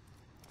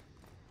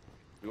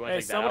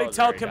 Hey, somebody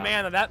tell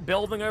command that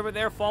building over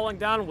there falling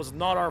down was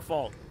not our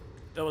fault.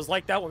 It was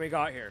like that when we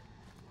got here.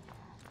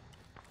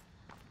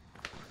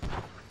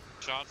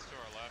 Shots to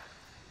our left.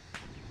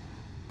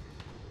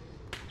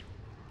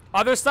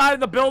 Other side of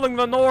the building,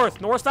 the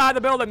north. North side of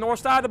the building. North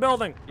side of the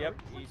building. Yep,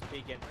 he's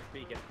peeking.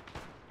 Peeking.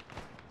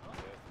 Fuck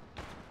this.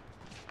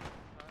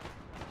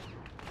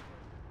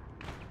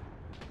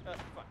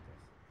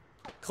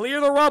 Clear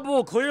the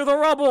rubble! Clear the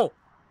rubble!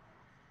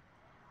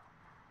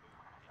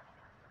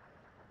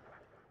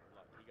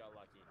 He got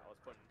lucky.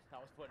 I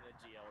was putting a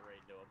GL right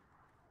into him.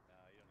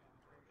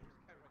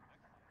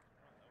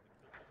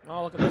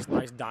 Oh, look at this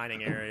nice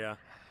dining area.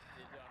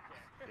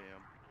 Damn.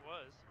 It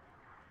was.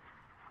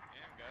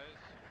 Damn, guys.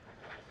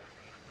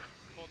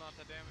 Pull not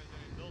to damage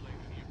any buildings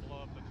and you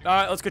blow up the two.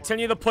 Alright, let's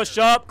continue the push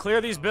up. Clear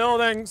these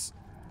buildings.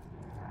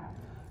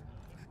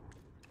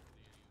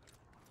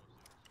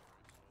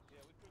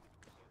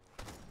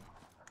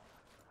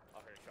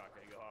 I'll hear a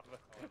shotgun go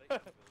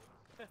off.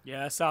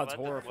 Yeah, that sounds That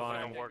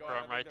horrifying. was a war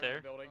crime right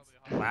there.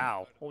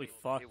 Wow. Holy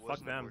fuck. It Fuck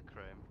wasn't a them. war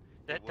crime.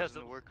 That It wasn't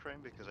doesn't. a war crime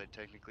because I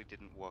technically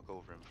didn't walk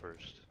over him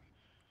first.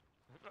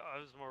 I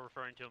was more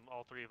referring to them,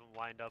 all three of them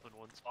lined up in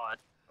one spot.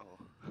 Oh.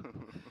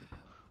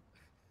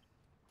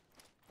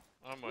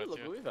 I'm Ooh, with look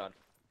you. what we found.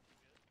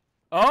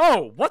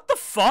 Oh, what the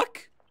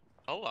fuck?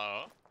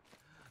 Hello.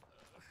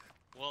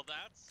 Well,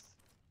 that's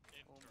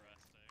interesting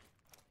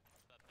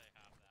that they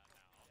have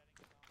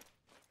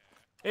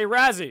that now. Hey,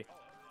 Razzie.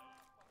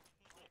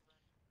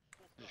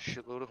 There's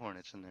a shitload of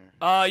Hornets in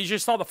there. You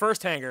just saw the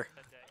first hangar.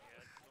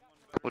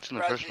 What's in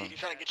the first one?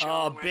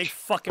 Big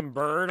fucking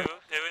bird. Our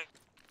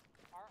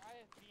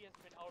IFB has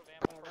been out of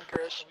ammo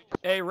for us.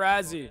 Hey,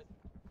 Razzie.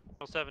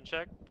 07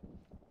 check.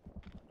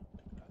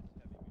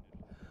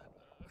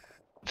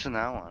 What's in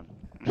that one?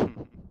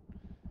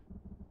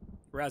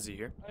 Razzie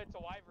here. It's a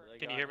wyvern.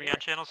 Can you hear me on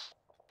channels?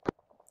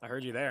 I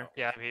heard you there.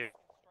 Yeah, I'm here.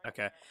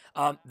 Okay.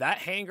 That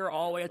hangar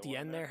all the way at the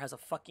end there has a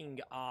fucking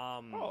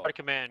Party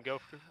command, go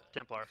for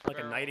Templar. like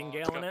a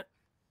nightingale in it.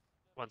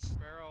 Once.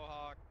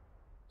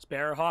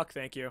 Sparrowhawk,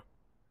 thank you.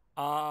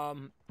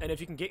 And if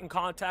you can get in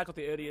contact with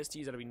the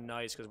ODSTs, that'd be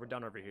nice because we're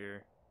done over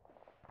here.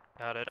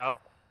 Got it. Oh,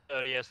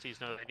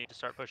 ODSTs know they need to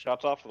start pushing.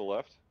 Shots off to the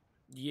left.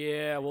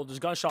 Yeah, well, there's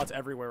gunshots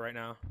everywhere right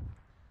now.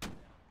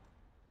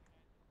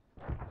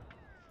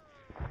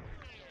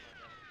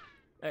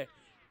 Hey.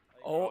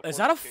 Oh, is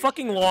that a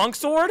fucking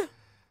longsword?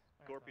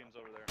 Scorpions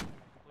over there.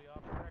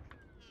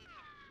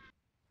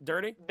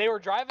 Dirty? They were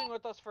driving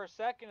with us for a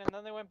second and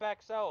then they went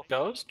back south.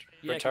 Ghost?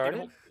 Yeah, Retarded?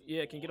 can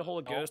you get a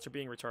hold of Ghost or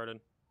being retarded?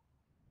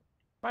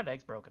 My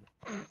leg's broken.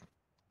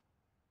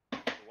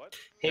 What?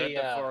 Hey,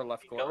 at the far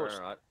left corner Ghost.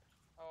 or not?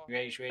 You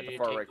guys ready The to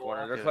far take right the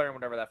corner. walk? They're clearing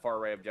whatever that far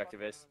right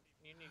objective is.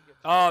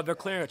 Oh, they're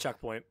clearing a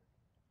checkpoint.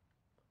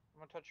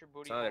 I'm gonna touch your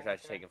booty. Some of they're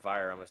actually taking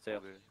fire almost too.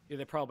 Yeah,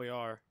 they probably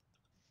are.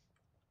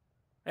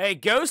 Hey,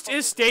 Ghost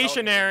is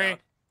stationary.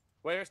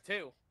 Wait, there's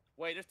two.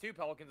 Wait, there's two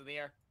pelicans in the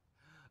air.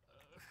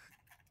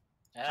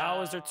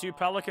 How is there two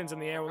pelicans in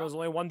the air when there's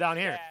only one down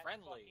here?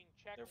 Friendly.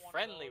 They're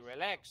friendly.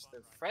 Relax. They're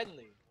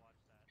friendly.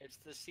 It's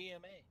the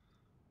CMA.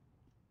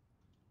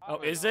 Oh,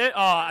 is it?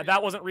 Oh,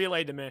 that wasn't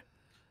relayed to me.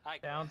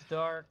 Down's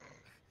dark.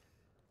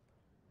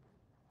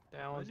 Why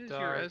Down's does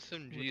dark. your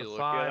SMG with a look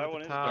five that at one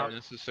the is top.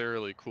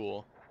 unnecessarily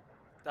cool?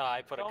 No,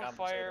 I put a Don't compensator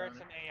fire, on it's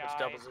it, an which AI.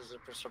 doubles as a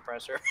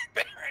suppressor.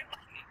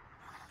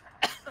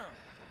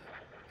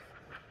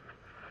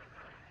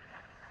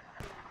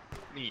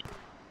 Neat.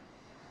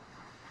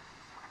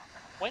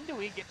 When do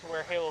we get to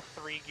wear Halo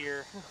 3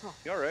 gear?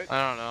 You alright?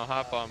 I don't know.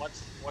 Hop on.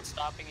 What's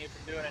stopping you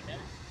from doing it now?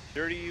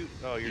 Dirty you.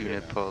 Oh, you're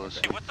Unit good.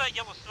 policy. Hey, what's that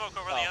yellow smoke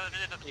over the other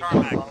end of the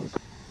tarmac?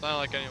 It's not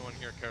like anyone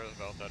here cares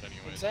about that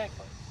anyways.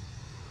 Exactly.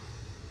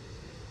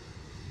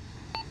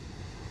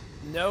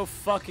 No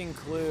fucking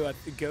clue.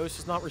 The Ghost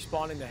is not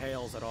responding to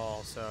hails at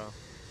all, so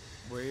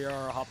we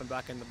are hopping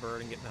back in the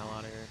bird and getting the hell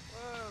out of here.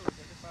 Whoa, take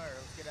the fire.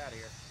 Let's get out of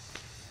here.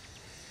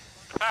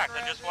 In fact,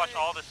 I just watched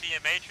all the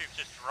CMA troops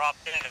just drop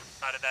in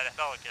inside of that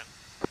Pelican.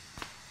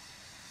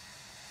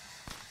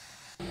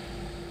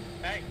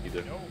 Hey,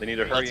 They need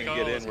to hurry and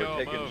get in. We're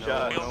taking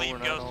shots. We'll leave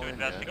Ghost to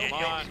investigate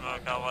yellow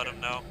smoke. I'll let him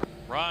know.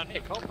 Run. Hey,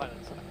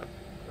 co-pilots.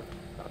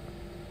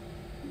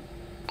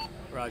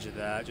 Roger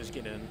that. Just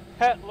get in.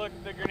 Pet, look,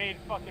 the grenade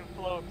fucking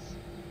floats.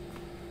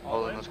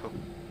 All in, let's go.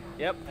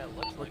 Yep.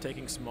 We're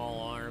taking small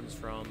arms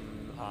from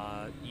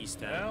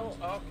east end. Well,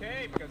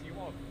 okay, because you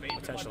won't bait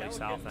Potentially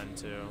south end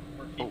too.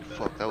 Oh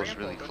fuck, that was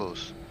really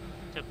close.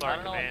 Templar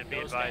command, be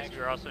advised,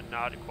 you're also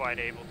not quite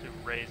able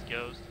to raise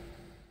Ghost.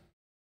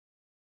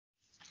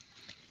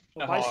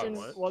 Bison.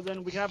 Well,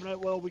 then we can have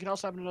we can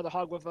also have another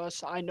hog with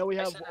us. I know we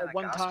have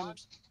one time.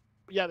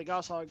 Yeah, the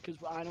Gauss hog, because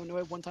I know we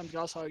have one time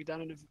Gauss hog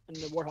down in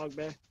the Warthog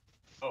Bay.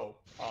 Oh,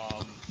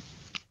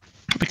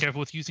 be careful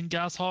with using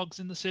gas hogs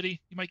in the city.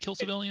 You might kill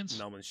civilians.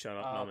 Melman, shut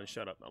up. Melman,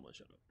 shut up. Melman,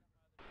 shut up.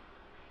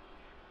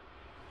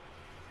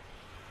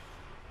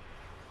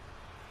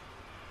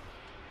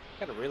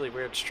 Got a really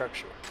weird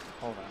structure.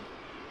 Hold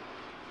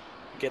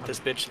on. Get this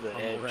bitch to the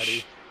edge.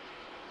 Ready.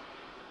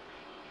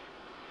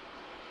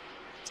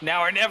 It's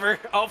now or never.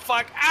 Oh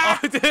fuck! Ah!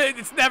 Oh, dude,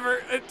 it's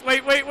never.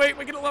 Wait.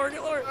 We get it lower. Get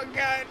it lower. Oh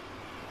god.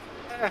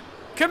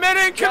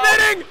 Committing.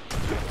 Committing.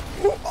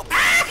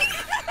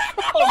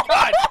 Oh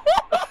god!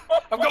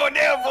 I'm going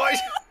down, boys.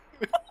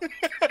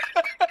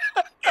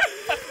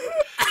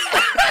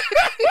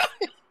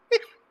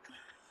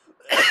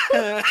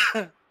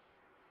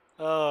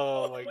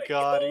 Oh my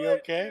god, are you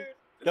okay?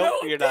 Nope,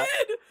 No, you're not.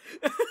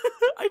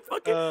 I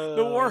fucking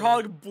the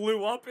Warthog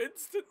blew up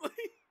instantly.